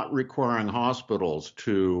not requiring hospitals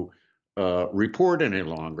to report any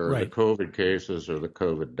longer the COVID cases or the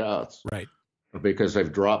COVID deaths, because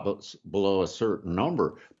they've dropped below a certain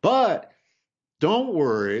number. But don't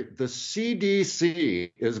worry, the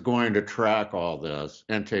CDC is going to track all this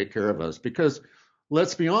and take care of us because,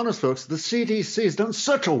 let's be honest, folks, the CDC has done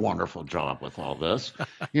such a wonderful job with all this.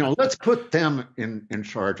 Let's put them in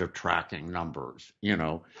charge of tracking numbers,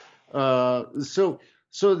 So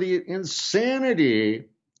the insanity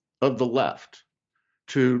of the left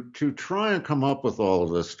to try and come up with all of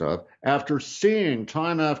this stuff after seeing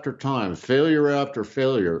time after time, failure after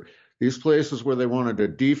failure, these places where they wanted to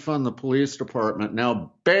defund the police department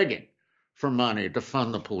now begging for money to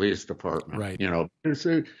fund the police department,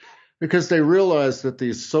 because they realize that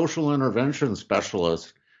these social intervention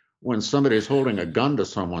specialists, when somebody's holding a gun to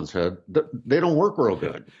someone's head, they don't work real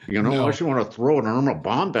good, unless you want to throw an Irma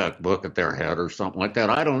Bombeck book at their head or something like that.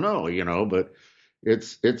 I don't know, but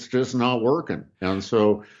it's just not working. And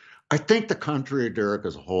so I think the country, Derek,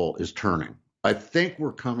 as a whole is turning. I think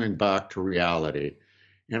we're coming back to reality.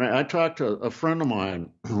 And I talked to a friend of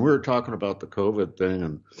mine, we were talking about the COVID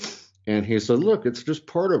thing, and he said, look, it's just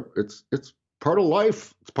part of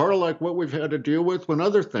life. It's part of like what we've had to deal with when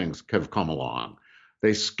other things have come along.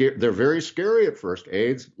 They're very scary at first.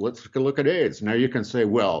 AIDS, let's look at AIDS. Now you can say,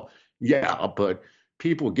 well, yeah, but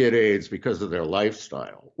people get AIDS because of their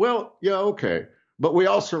lifestyle. Well, yeah, okay. But we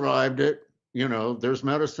all survived it. There's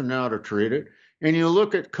medicine now to treat it. And you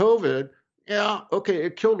look at COVID, yeah, okay,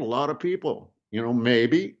 it killed a lot of people.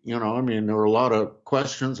 Maybe, I mean, there were a lot of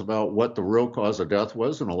questions about what the real cause of death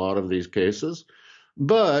was in a lot of these cases.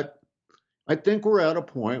 But I think we're at a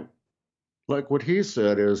point, like what he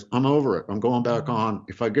said is, I'm over it. I'm going back on.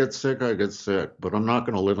 If I get sick, I get sick, but I'm not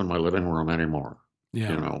going to live in my living room anymore.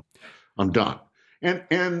 Yeah. I'm done.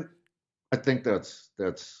 And I think that's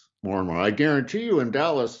more and more. I guarantee you in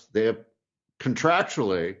Dallas, they have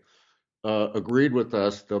contractually agreed with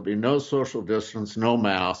us. There'll be no social distance, no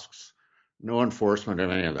masks, no enforcement of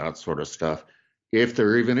any of that sort of stuff. If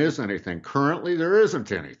there even is anything. Currently, there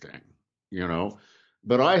isn't anything,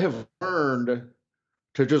 But I have learned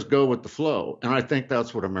to just go with the flow. And I think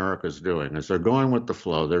that's what America's doing, is they're going with the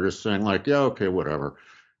flow. They're just saying like, yeah, okay, whatever.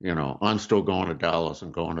 I'm still going to Dallas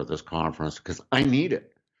and going to this conference because I need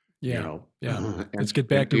it. Yeah. Let's get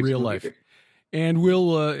back to real life. And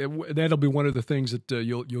that'll be one of the things that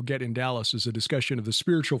you'll get in Dallas, is a discussion of the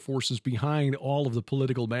spiritual forces behind all of the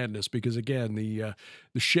political madness. Because again, the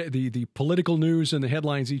political news and the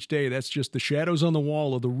headlines each day, that's just the shadows on the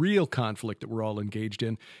wall of the real conflict that we're all engaged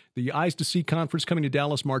in. The Eyes to See conference coming to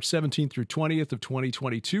Dallas March 17th through 20th of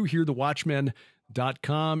 2022.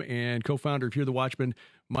 HearTheWatchmen.com, and co-founder of Hear the Watchmen,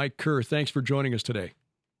 Mike Kerr. Thanks for joining us today.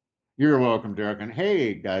 You're welcome, Derek. And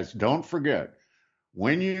hey, guys, don't forget,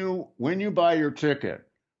 when you buy your ticket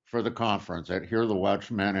for the conference at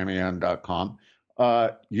HearTheWatchmenMen.com,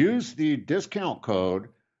 use the discount code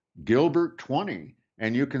Gilbert20,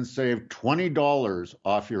 and you can save $20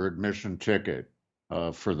 off your admission ticket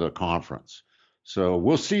for the conference. So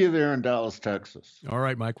we'll see you there in Dallas, Texas. All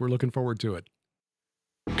right, Mike, we're looking forward to it.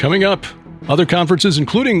 Coming up, other conferences,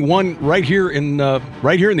 including one right here in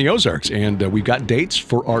the Ozarks, and we've got dates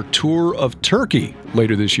for our tour of Turkey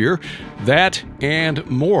later this year. That and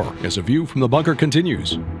more as A View from the Bunker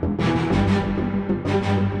continues.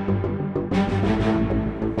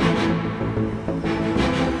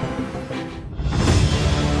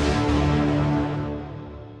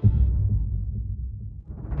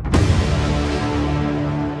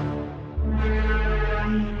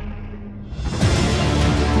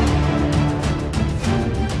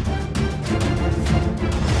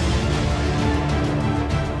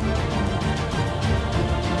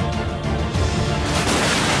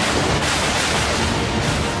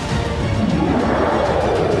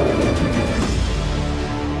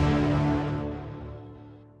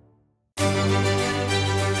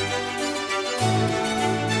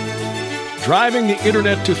 Driving the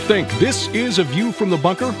internet to think. This is A View from the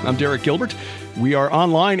Bunker. I'm Derek Gilbert. We are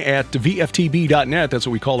online at VFTB.net. That's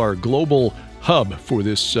what we call our global hub for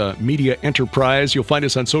this media enterprise. You'll find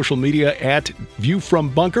us on social media at View from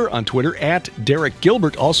Bunker, on Twitter at Derek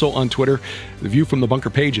Gilbert, also on Twitter, the View from the Bunker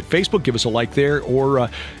page at Facebook. Give us a like there, or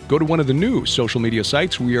go to one of the new social media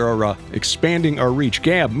sites. We are expanding our reach.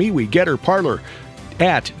 Gab, MeWe, Getter, Parler,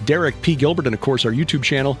 at Derek P. Gilbert, and of course our YouTube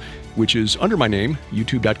channel, which is under my name,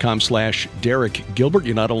 youtube.com/Derek Gilbert.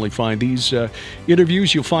 You not only find these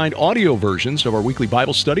interviews, you'll find audio versions of our weekly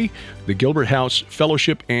Bible study, the Gilbert House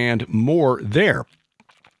Fellowship, and more there.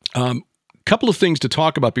 Couple of things to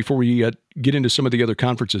talk about before we get into some of the other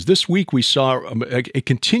conferences. This week we saw a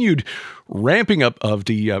continued ramping up of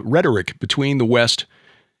the rhetoric between the West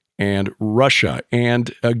and Russia.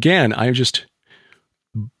 And again, I'm just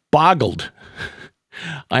boggled.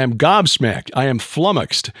 I am gobsmacked. I am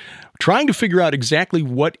flummoxed, trying to figure out exactly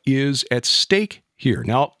what is at stake here.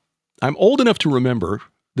 Now, I'm old enough to remember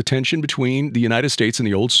the tension between the United States and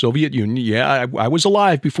the old Soviet Union. Yeah, I was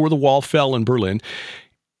alive before the wall fell in Berlin.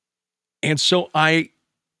 And so I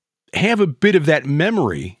have a bit of that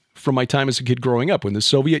memory from my time as a kid growing up, when the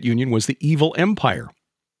Soviet Union was the evil empire.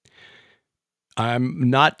 I'm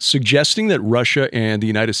not suggesting that Russia and the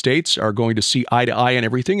United States are going to see eye to eye on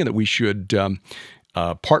everything, and that we should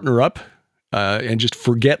partner up and just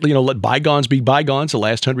forget, let bygones be bygones. The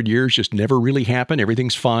last 100 years just never really happened.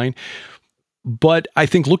 Everything's fine. But I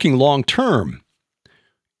think looking long term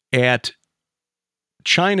at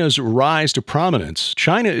China's rise to prominence,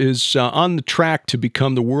 China is on the track to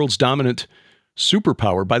become the world's dominant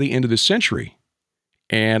superpower by the end of this century.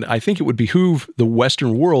 And I think it would behoove the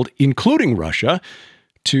Western world, including Russia,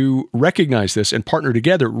 to recognize this and partner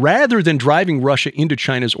together rather than driving Russia into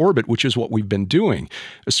China's orbit, which is what we've been doing,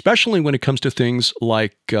 especially when it comes to things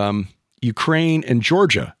like Ukraine and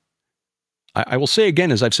Georgia. I will say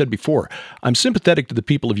again, as I've said before, I'm sympathetic to the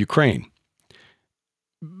people of Ukraine.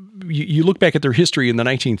 You look back at their history in the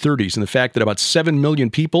 1930s and the fact that about 7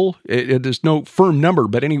 million people, there's no firm number,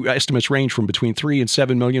 but any estimates range from between 3 and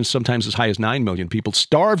 7 million, sometimes as high as 9 million people,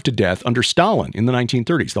 starved to death under Stalin in the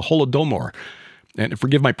 1930s, the Holodomor. And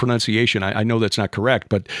forgive my pronunciation, I know that's not correct,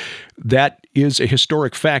 but that is a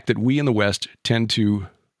historic fact that we in the West tend to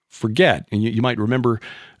forget. And you might remember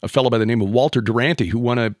a fellow by the name of Walter Duranty, who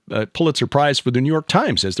won a Pulitzer Prize for the New York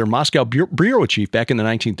Times as their Moscow bureau chief back in the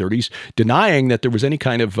 1930s, denying that there was any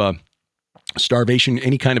kind of starvation,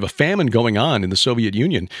 any kind of a famine going on in the Soviet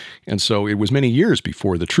Union. And so it was many years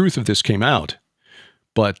before the truth of this came out.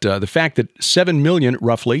 But the fact that 7 million,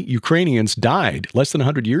 roughly, Ukrainians died less than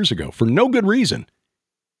 100 years ago for no good reason,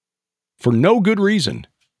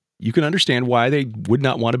 you can understand why they would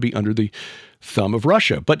not want to be under the thumb of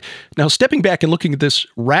Russia. But now, stepping back and looking at this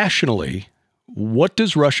rationally, what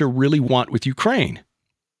does Russia really want with Ukraine?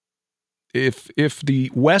 If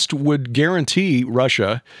the West would guarantee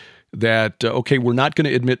Russia that, okay, we're not going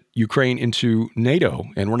to admit Ukraine into NATO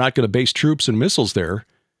and we're not going to base troops and missiles there,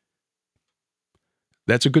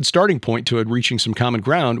 that's a good starting point to reaching some common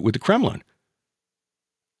ground with the Kremlin.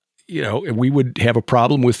 You know, we would have a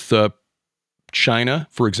problem with China,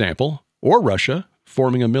 for example, or Russia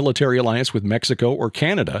forming a military alliance with Mexico or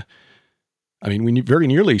Canada. I mean, we very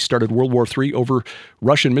nearly started World War III over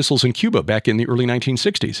Russian missiles in Cuba back in the early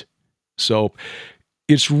 1960s. So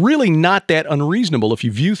it's really not that unreasonable if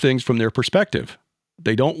you view things from their perspective.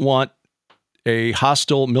 They don't want a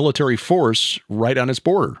hostile military force right on its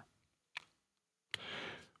border.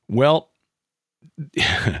 Well,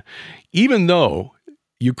 even though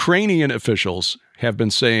Ukrainian officials have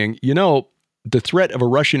been saying, you know, the threat of a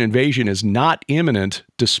Russian invasion is not imminent,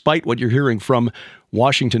 despite what you're hearing from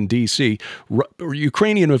Washington, D.C.,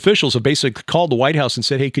 Ukrainian officials have basically called the White House and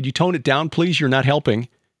said, hey, could you tone it down, please? You're not helping.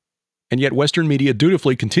 And yet Western media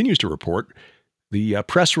dutifully continues to report the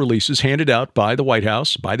press releases handed out by the White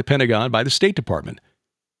House, by the Pentagon, by the State Department.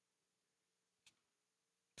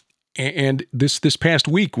 And this past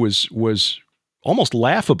week was almost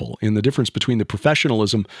laughable in the difference between the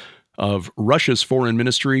professionalism of Russia's foreign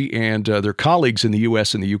ministry and their colleagues in the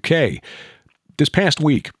U.S. and the U.K. This past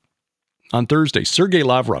week, on Thursday, Sergei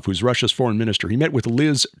Lavrov, who's Russia's foreign minister, he met with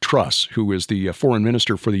Liz Truss, who is the foreign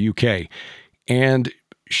minister for the U.K., and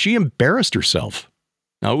she embarrassed herself.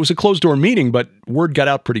 Now, it was a closed-door meeting, but word got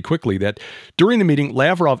out pretty quickly that during the meeting,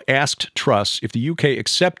 Lavrov asked Truss if the U.K.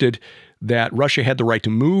 accepted that Russia had the right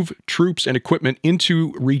to move troops and equipment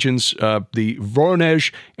into regions, the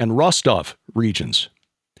Voronezh and Rostov regions.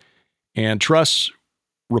 And Truss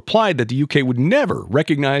replied that the UK would never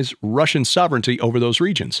recognize Russian sovereignty over those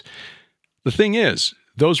regions. The thing is,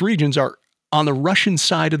 those regions are on the Russian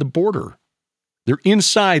side of the border. They're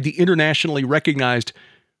inside the internationally recognized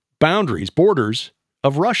borders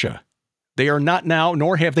of Russia. They are not now,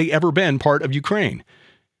 nor have they ever been, part of Ukraine.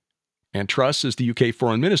 And Truss, as the UK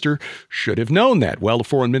foreign minister, should have known that. Well, the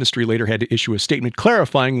foreign ministry later had to issue a statement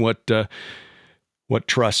clarifying what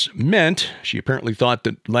Truss meant. She apparently thought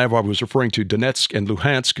that Lavrov was referring to Donetsk and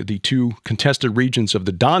Luhansk, the two contested regions of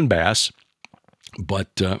the Donbass.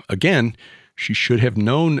 But again, she should have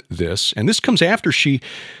known this. And this comes after she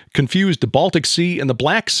confused the Baltic Sea and the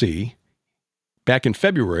Black Sea back in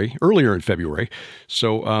February, earlier in February.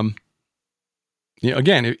 So,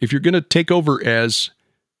 again, if you're going to take over as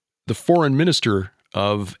the foreign minister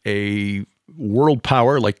of a world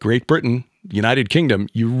power like Great Britain, the United Kingdom,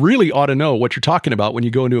 you really ought to know what you're talking about when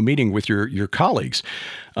you go into a meeting with your colleagues.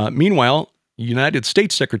 Meanwhile, United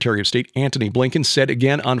States Secretary of State Antony Blinken said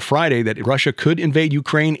again on Friday that Russia could invade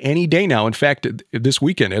Ukraine any day now. In fact, this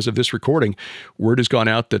weekend, as of this recording, word has gone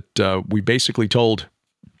out that we basically told,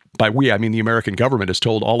 by we, I mean the American government has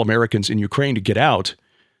told all Americans in Ukraine to get out,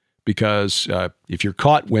 because if you're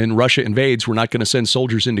caught when Russia invades, we're not going to send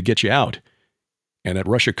soldiers in to get you out. And that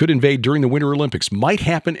Russia could invade during the Winter Olympics might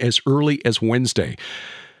happen as early as Wednesday.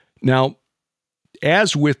 Now,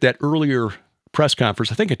 as with that earlier press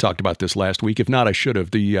conference, I think I talked about this last week. If not, I should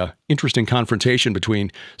have. The interesting confrontation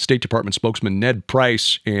between State Department spokesman Ned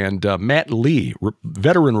Price and Matt Lee,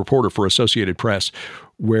 veteran reporter for Associated Press,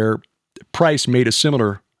 where Price made a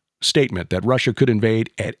similar statement that Russia could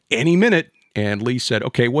invade at any minute. And Lee said,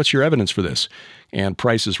 okay, what's your evidence for this? And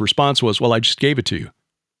Price's response was, well, I just gave it to you.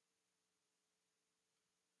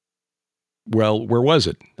 Well, where was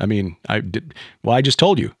it? I mean, I just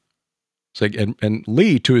told you. It's like, and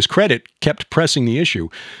Lee, to his credit, kept pressing the issue.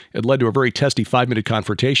 It led to a very testy 5-minute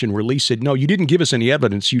confrontation where Lee said, no, you didn't give us any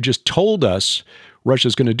evidence. You just told us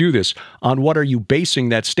Russia's going to do this. On what are you basing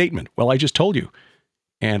that statement? Well, I just told you.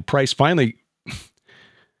 And Price finally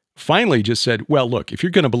just said, well, look, if you're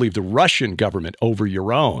going to believe the Russian government over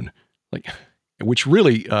your own, which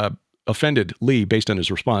really offended Lee based on his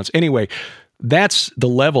response. Anyway, that's the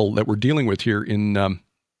level that we're dealing with here in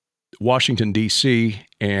Washington, D.C.,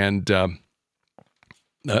 and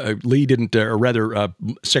Lee didn't, or rather,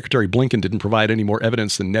 Secretary Blinken didn't provide any more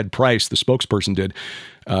evidence than Ned Price, the spokesperson, did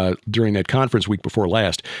during that conference week before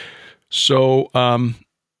last. So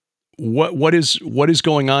what is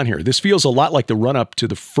going on here? This feels a lot like the run-up to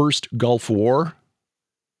the first Gulf War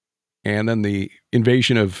and then the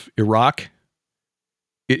invasion of Iraq.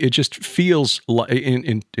 It just feels like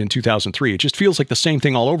in 2003. It just feels like the same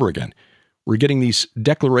thing all over again. We're getting these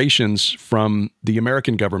declarations from the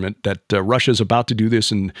American government that Russia's about to do this,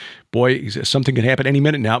 and boy, something could happen any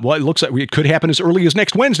minute now. Well, it looks like it could happen as early as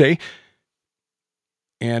next Wednesday.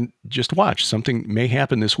 And just watch, something may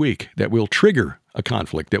happen this week that will trigger a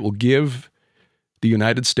conflict that will give the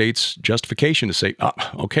United States justification to say, oh,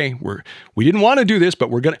 okay, we didn't want to do this,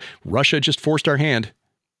 but Russia just forced our hand.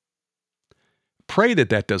 Pray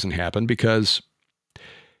that doesn't happen, because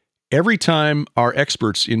every time our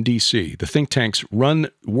experts in D.C., the think tanks, run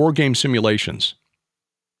war game simulations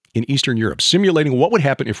in Eastern Europe, simulating what would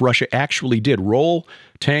happen if Russia actually did roll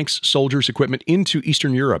tanks, soldiers, equipment into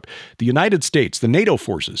Eastern Europe, the United States, the NATO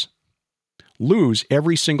forces, lose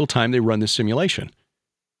every single time they run this simulation.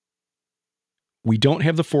 We don't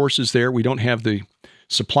have the forces there. We don't have the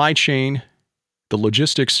supply chain, the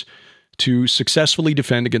logistics to successfully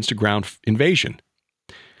defend against a ground invasion.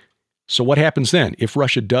 So what happens then? If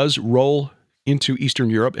Russia does roll into Eastern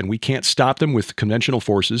Europe and we can't stop them with conventional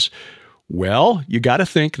forces, well, you got to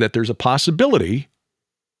think that there's a possibility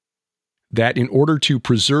that in order to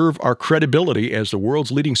preserve our credibility as the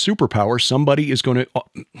world's leading superpower, somebody is going to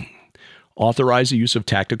authorize the use of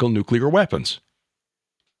tactical nuclear weapons.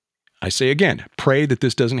 I say again, pray that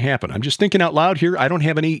this doesn't happen. I'm just thinking out loud here. I don't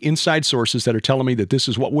have any inside sources that are telling me that this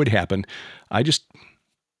is what would happen.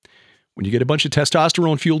 When you get a bunch of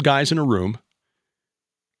testosterone-fueled guys in a room,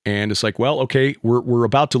 and it's like, well, okay, we're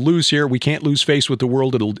about to lose here. We can't lose face with the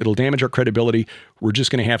world. It'll damage our credibility. We're just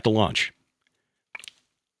going to have to launch.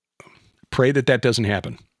 Pray that doesn't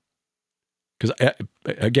happen. Because,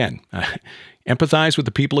 again, empathize with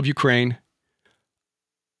the people of Ukraine.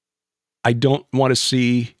 I don't want to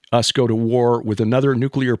see us go to war with another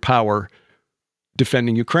nuclear power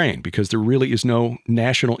defending Ukraine, because there really is no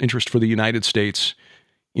national interest for the United States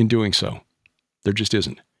in doing so. There just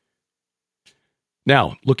isn't.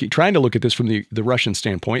 Now, trying to look at this from the Russian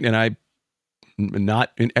standpoint, and I'm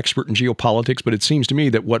not an expert in geopolitics, but it seems to me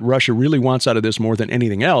that what Russia really wants out of this more than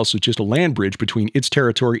anything else is just a land bridge between its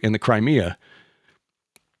territory and the Crimea.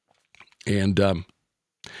 And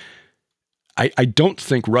I don't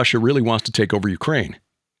think Russia really wants to take over Ukraine,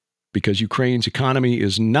 because Ukraine's economy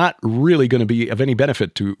is not really going to be of any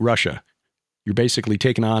benefit to Russia. You're basically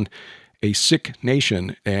taking on a sick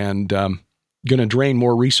nation and going to drain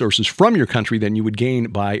more resources from your country than you would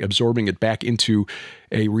gain by absorbing it back into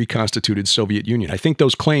a reconstituted Soviet Union. I think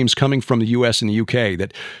those claims coming from the U.S. and the U.K.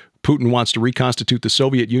 that Putin wants to reconstitute the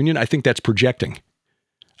Soviet Union, I think that's projecting.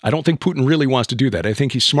 I don't think Putin really wants to do that. I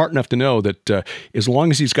think he's smart enough to know that as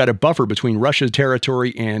long as he's got a buffer between Russia's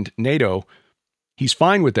territory and NATO, he's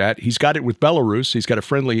fine with that. He's got it with Belarus. He's got a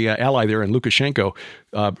friendly ally there in Lukashenko.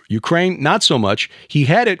 Ukraine, not so much. He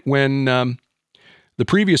had it when the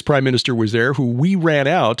previous prime minister was there, who we ran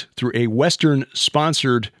out through a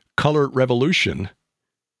Western-sponsored color revolution.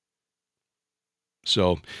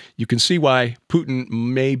 So you can see why Putin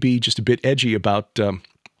may be just a bit edgy about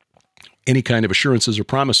any kind of assurances or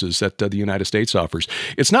promises that the United States offers.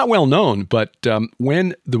 It's not well known, but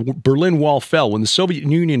when the Berlin Wall fell, when the Soviet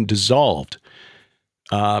Union dissolved,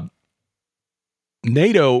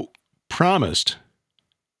 NATO promised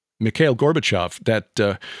Mikhail Gorbachev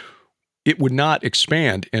that it would not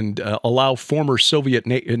expand and allow former Soviet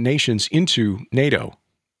nations into NATO,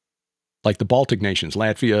 like the Baltic nations,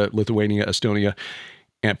 Latvia, Lithuania, Estonia,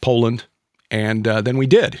 and Poland. And then we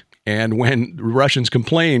did. And when the Russians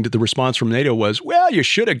complained, the response from NATO was, well, you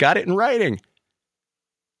should have got it in writing.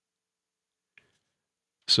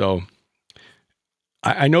 So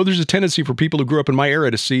I know there's a tendency for people who grew up in my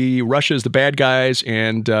era to see Russia as the bad guys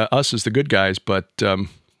and us as the good guys, but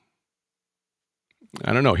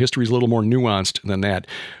I don't know. History is a little more nuanced than that.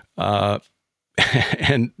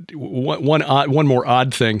 And one more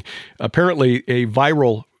odd thing. Apparently, a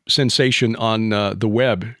viral sensation on the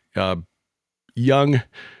web, young,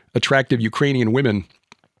 attractive Ukrainian women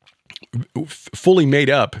fully made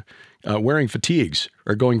up, wearing fatigues,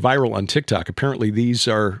 are going viral on TikTok. Apparently,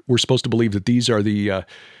 we're supposed to believe that these are the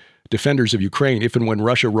defenders of Ukraine. If and when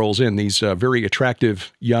Russia rolls in, these very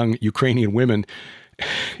attractive young Ukrainian women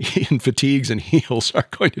in fatigues and heels are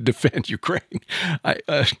going to defend Ukraine.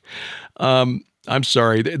 I'm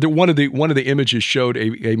sorry. One of the images showed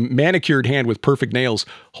a manicured hand with perfect nails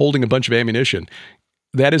holding a bunch of ammunition.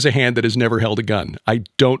 That is a hand that has never held a gun. I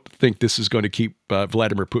don't think this is going to keep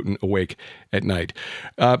Vladimir Putin awake at night.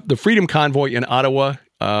 The Freedom Convoy in Ottawa,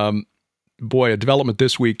 a development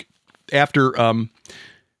this week. After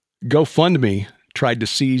GoFundMe tried to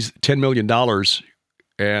seize $10 million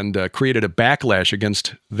and created a backlash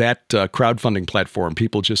against that crowdfunding platform.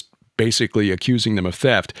 People just basically accusing them of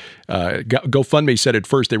theft. GoFundMe said at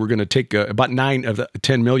first they were going to take about 9 of the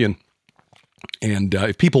 10 million. And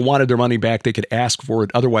if people wanted their money back, they could ask for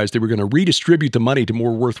it. Otherwise, they were going to redistribute the money to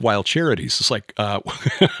more worthwhile charities. It's like,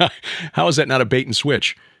 how is that not a bait and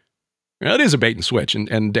switch? Well, it is a bait and switch.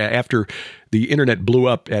 And after the internet blew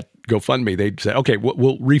up at GoFundMe, they said, okay,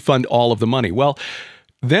 we'll refund all of the money. Well,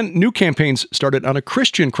 then new campaigns started on a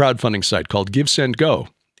Christian crowdfunding site called Give, Send, Go.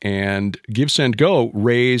 And Give, Send, Go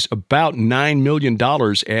raised about $9 million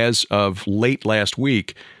as of late last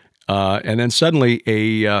week. And then suddenly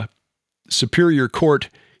a Superior Court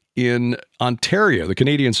in Ontario, the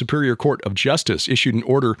Canadian Superior Court of Justice, issued an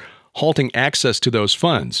order halting access to those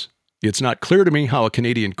funds. It's not clear to me how a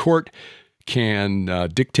Canadian court can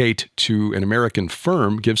dictate to an American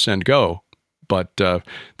firm, Give, Send, Go, but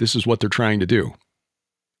this is what they're trying to do.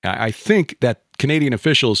 I think that Canadian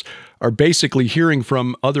officials are basically hearing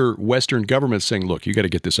from other Western governments saying, look, you got to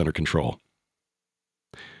get this under control,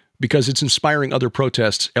 because it's inspiring other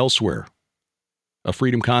protests elsewhere. A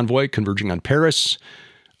freedom convoy converging on Paris,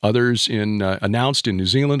 others announced in New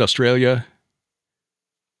Zealand, Australia.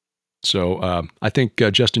 So I think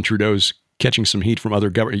Justin Trudeau's catching some heat from other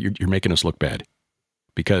government. You're making us look bad,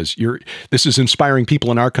 because this is inspiring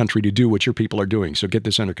people in our country to do what your people are doing. So get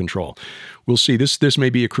this under control. We'll see. This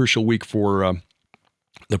may be a crucial week for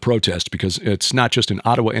the protest, because it's not just in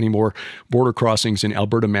Ottawa anymore. Border crossings in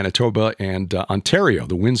Alberta, Manitoba, and Ontario.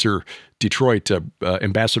 The Windsor-Detroit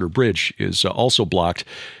Ambassador Bridge is also blocked.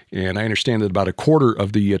 And I understand that about a quarter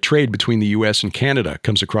of the trade between the U.S. and Canada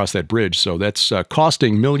comes across that bridge. So that's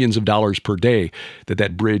costing millions of dollars per day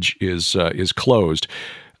that bridge is closed.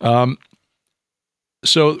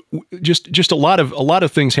 So just a lot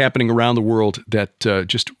of things happening around the world that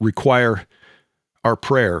just require our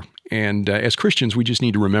prayer. And as Christians, we just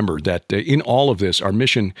need to remember that in all of this, our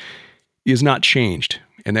mission is not changed,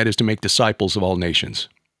 and that is to make disciples of all nations.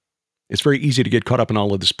 It's very easy to get caught up in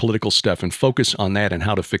all of this political stuff and focus on that and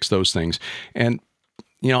how to fix those things. And,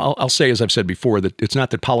 I'll say, as I've said before, that it's not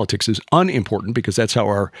that politics is unimportant, because that's how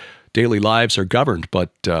our daily lives are governed,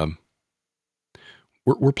 but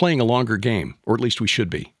we're playing a longer game, or at least we should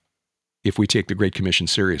be, if we take the Great Commission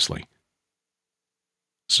seriously.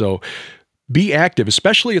 So be active,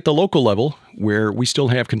 especially at the local level, where we still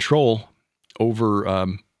have control over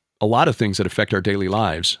a lot of things that affect our daily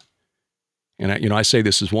lives. And I say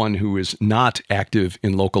this as one who is not active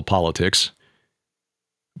in local politics,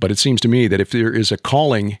 but it seems to me that if there is a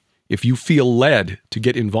calling, if you feel led to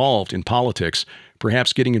get involved in politics,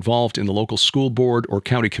 perhaps getting involved in the local school board or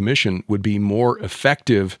county commission would be more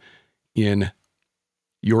effective in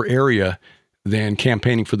your area than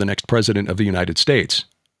campaigning for the next president of the United States.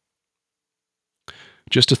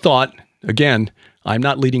 Just a thought. Again, I'm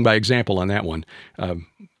not leading by example on that one.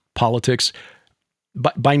 Politics,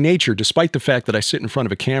 by nature, despite the fact that I sit in front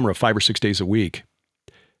of a camera 5 or 6 days a week,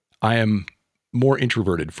 I am more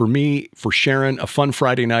introverted. For me, for Sharon, a fun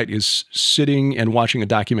Friday night is sitting and watching a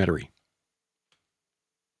documentary,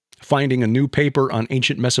 finding a new paper on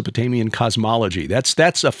ancient Mesopotamian cosmology.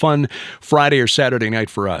 That's a fun Friday or Saturday night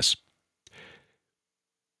for us.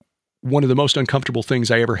 One of the most uncomfortable things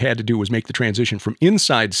I ever had to do was make the transition from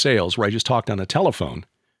inside sales, where I just talked on the telephone,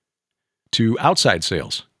 to outside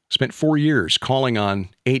sales. Spent 4 years calling on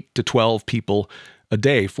 8 to 12 people a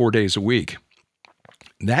day, 4 days a week.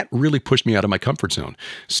 That really pushed me out of my comfort zone.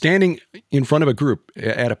 Standing in front of a group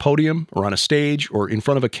at a podium or on a stage or in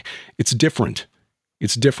front of it's different.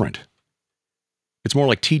 It's different. It's more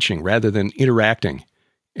like teaching rather than interacting.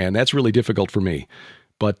 And that's really difficult for me.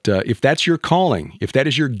 But if that's your calling, if that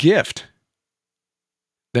is your gift,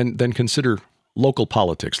 then consider local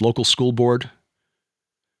politics, local school board,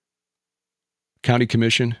 county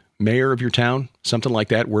commission, mayor of your town, something like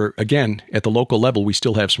that, where, again, at the local level, we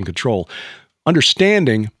still have some control.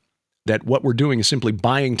 Understanding that what we're doing is simply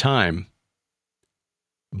buying time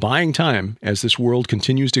as this world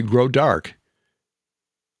continues to grow dark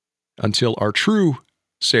until our true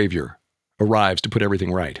Savior arrives to put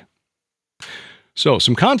everything right. So,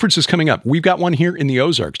 some conferences coming up. We've got one here in the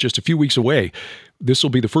Ozarks, just a few weeks away. This will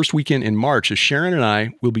be the first weekend in March, as Sharon and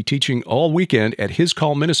I will be teaching all weekend at His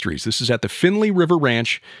Call Ministries. This is at the Finley River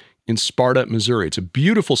Ranch in Sparta, Missouri. It's a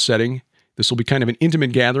beautiful setting. This will be kind of an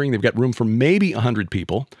intimate gathering. They've got room for maybe 100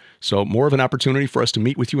 people, so more of an opportunity for us to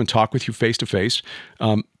meet with you and talk with you face-to-face.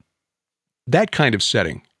 That kind of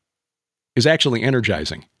setting is actually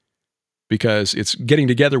energizing, because it's getting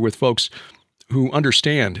together with folks who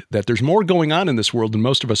understand that there's more going on in this world than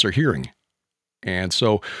most of us are hearing. And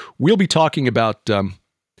so we'll be talking about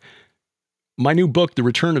my new book, The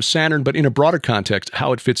Return of Saturn, but in a broader context,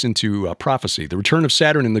 how it fits into prophecy. The Return of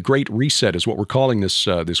Saturn and the Great Reset is what we're calling this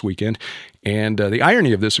this weekend. And the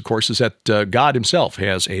irony of this, of course, is that God himself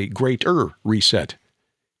has a greater reset.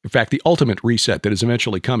 In fact, the ultimate reset that is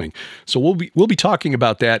eventually coming. So we'll be talking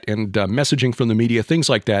about that and messaging from the media, things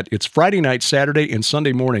like that. It's Friday night, Saturday, and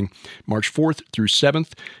Sunday morning, March 4th through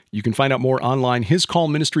 7th. You can find out more online,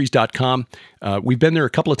 hiscallministries.com. We've been there a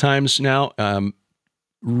couple of times now.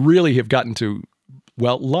 Really have gotten to,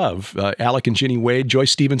 well, love Alec and Ginny Wade,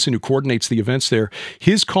 Joyce Stevenson, who coordinates the events there,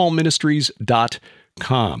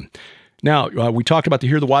 hiscallministries.com. Now, we talked about the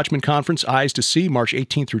Hear the Watchmen Conference, Eyes to See, March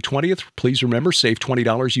 18th through 20th. Please remember, save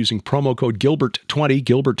 $20 using promo code Gilbert20,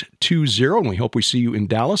 Gilbert20, and we hope we see you in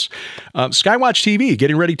Dallas. Skywatch TV,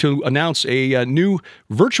 getting ready to announce a new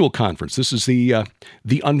virtual conference. This is the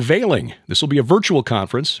unveiling. This will be a virtual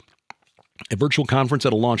conference. A virtual conference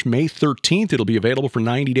that'll launch May 13th. It'll be available for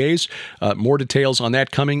 90 days. More details on that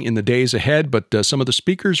coming in the days ahead, but some of the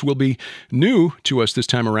speakers will be new to us this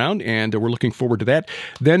time around, and we're looking forward to that.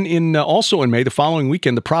 Then also in May, the following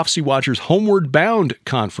weekend, the Prophecy Watchers Homeward Bound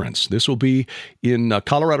Conference. This will be in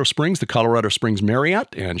Colorado Springs, the Colorado Springs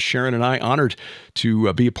Marriott, and Sharon and I honored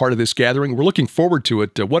to be a part of this gathering. We're looking forward to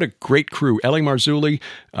it. What a great crew. Ellie Marzulli,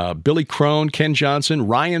 Billy Crone, Ken Johnson,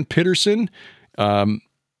 Ryan Pitterson,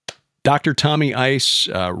 Dr. Tommy Ice,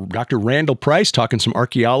 Dr. Randall Price, talking some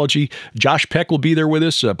archaeology. Josh Peck will be there with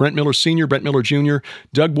us, Brent Miller Sr., Brent Miller Jr.,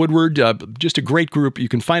 Doug Woodward, just a great group. You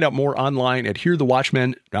can find out more online at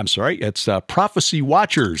it's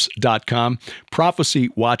prophecywatchers.com,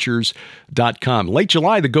 prophecywatchers.com. Late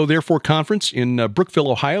July, the Go Therefore Conference in Brookville,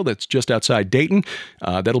 Ohio. That's just outside Dayton.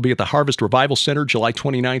 That'll be at the Harvest Revival Center, July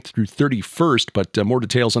 29th through 31st, but more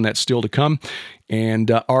details on that still to come. And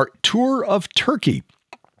our tour of Turkey.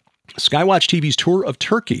 Skywatch TV's Tour of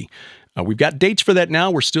Turkey. We've got dates for that now.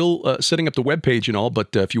 We're still setting up the webpage and all,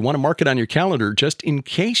 but if you want to mark it on your calendar, just in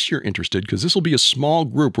case you're interested, because this will be a small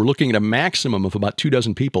group. We're looking at a maximum of about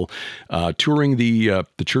 24 people touring the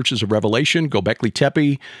churches of Revelation, Göbekli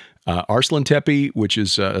Tepe, Arslan Tepe, which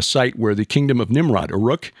is a site where the kingdom of Nimrod,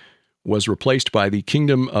 Uruk, was replaced by the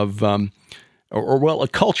kingdom of, a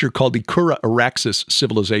culture called the Kura-Araxes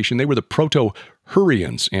civilization. They were the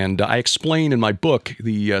Proto-Hurrians, and I explain in my book,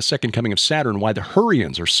 The Second Coming of Saturn, why the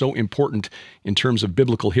Hurrians are so important in terms of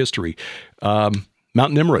biblical history. Mount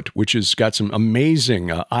Nimrod, which has got some amazing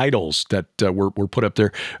idols that were put up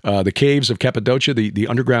there. The caves of Cappadocia, the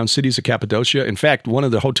underground cities of Cappadocia. In fact, one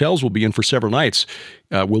of the hotels we'll be in for several nights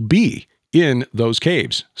will be in those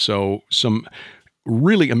caves. So some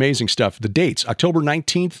really amazing stuff. The dates, October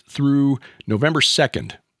 19th through November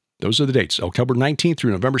 2nd. Those are the dates, October 19th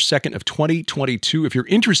through November 2nd of 2022. If you're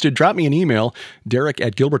interested, drop me an email,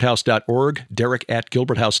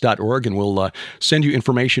 derek@gilberthouse.org, and we'll send you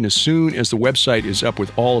information as soon as the website is up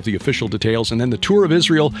with all of the official details. And then the Tour of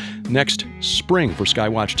Israel next spring for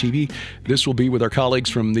Skywatch TV. This will be with our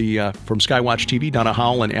colleagues from Skywatch TV, Donna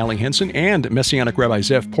Howell and Allie Henson, and Messianic Rabbi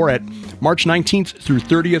Zev Porat, March 19th through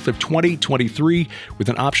 30th of 2023, with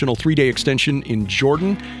an optional 3-day extension in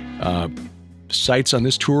Jordan. Sites on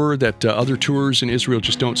this tour that other tours in Israel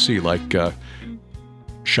just don't see, like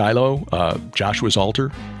Shiloh, Joshua's altar,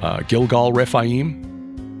 Gilgal,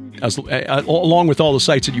 Rephaim, along with all the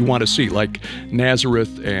sites that you want to see, like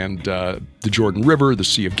Nazareth and the Jordan River, the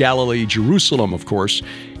Sea of Galilee, Jerusalem, of course.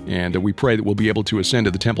 And we pray that we'll be able to ascend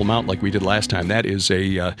to the Temple Mount like we did last time. That is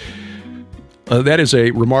a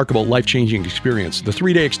remarkable, life-changing experience. The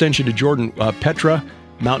 3-day extension to Jordan, Petra,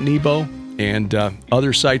 Mount Nebo, and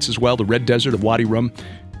other sites as well, the Red Desert of Wadi Rum.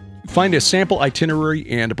 Find a sample itinerary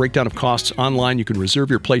and a breakdown of costs online. You can reserve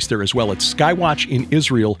your place there as well at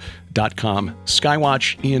skywatchinisrael.com,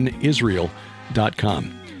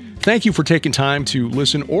 skywatchinisrael.com. Thank you for taking time to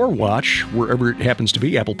listen or watch wherever it happens to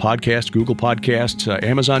be, Apple Podcasts, Google Podcasts,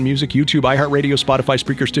 Amazon Music, YouTube, iHeartRadio, Spotify,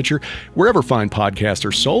 Spreaker, Stitcher, wherever fine podcasts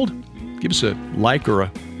are sold. Give us a like or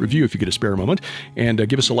a review if you get a spare moment, and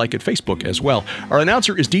give us a like at Facebook as well. Our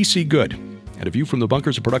announcer is DC Good. And A View from the Bunker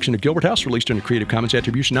is a production of Gilbert House, released under Creative Commons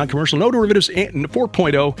Attribution, Non-Commercial, No Derivatives, and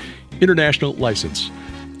 4.0 International License.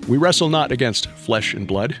 We wrestle not against flesh and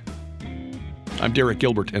blood. I'm Derek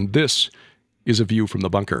Gilbert, and this is A View from the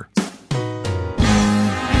Bunker.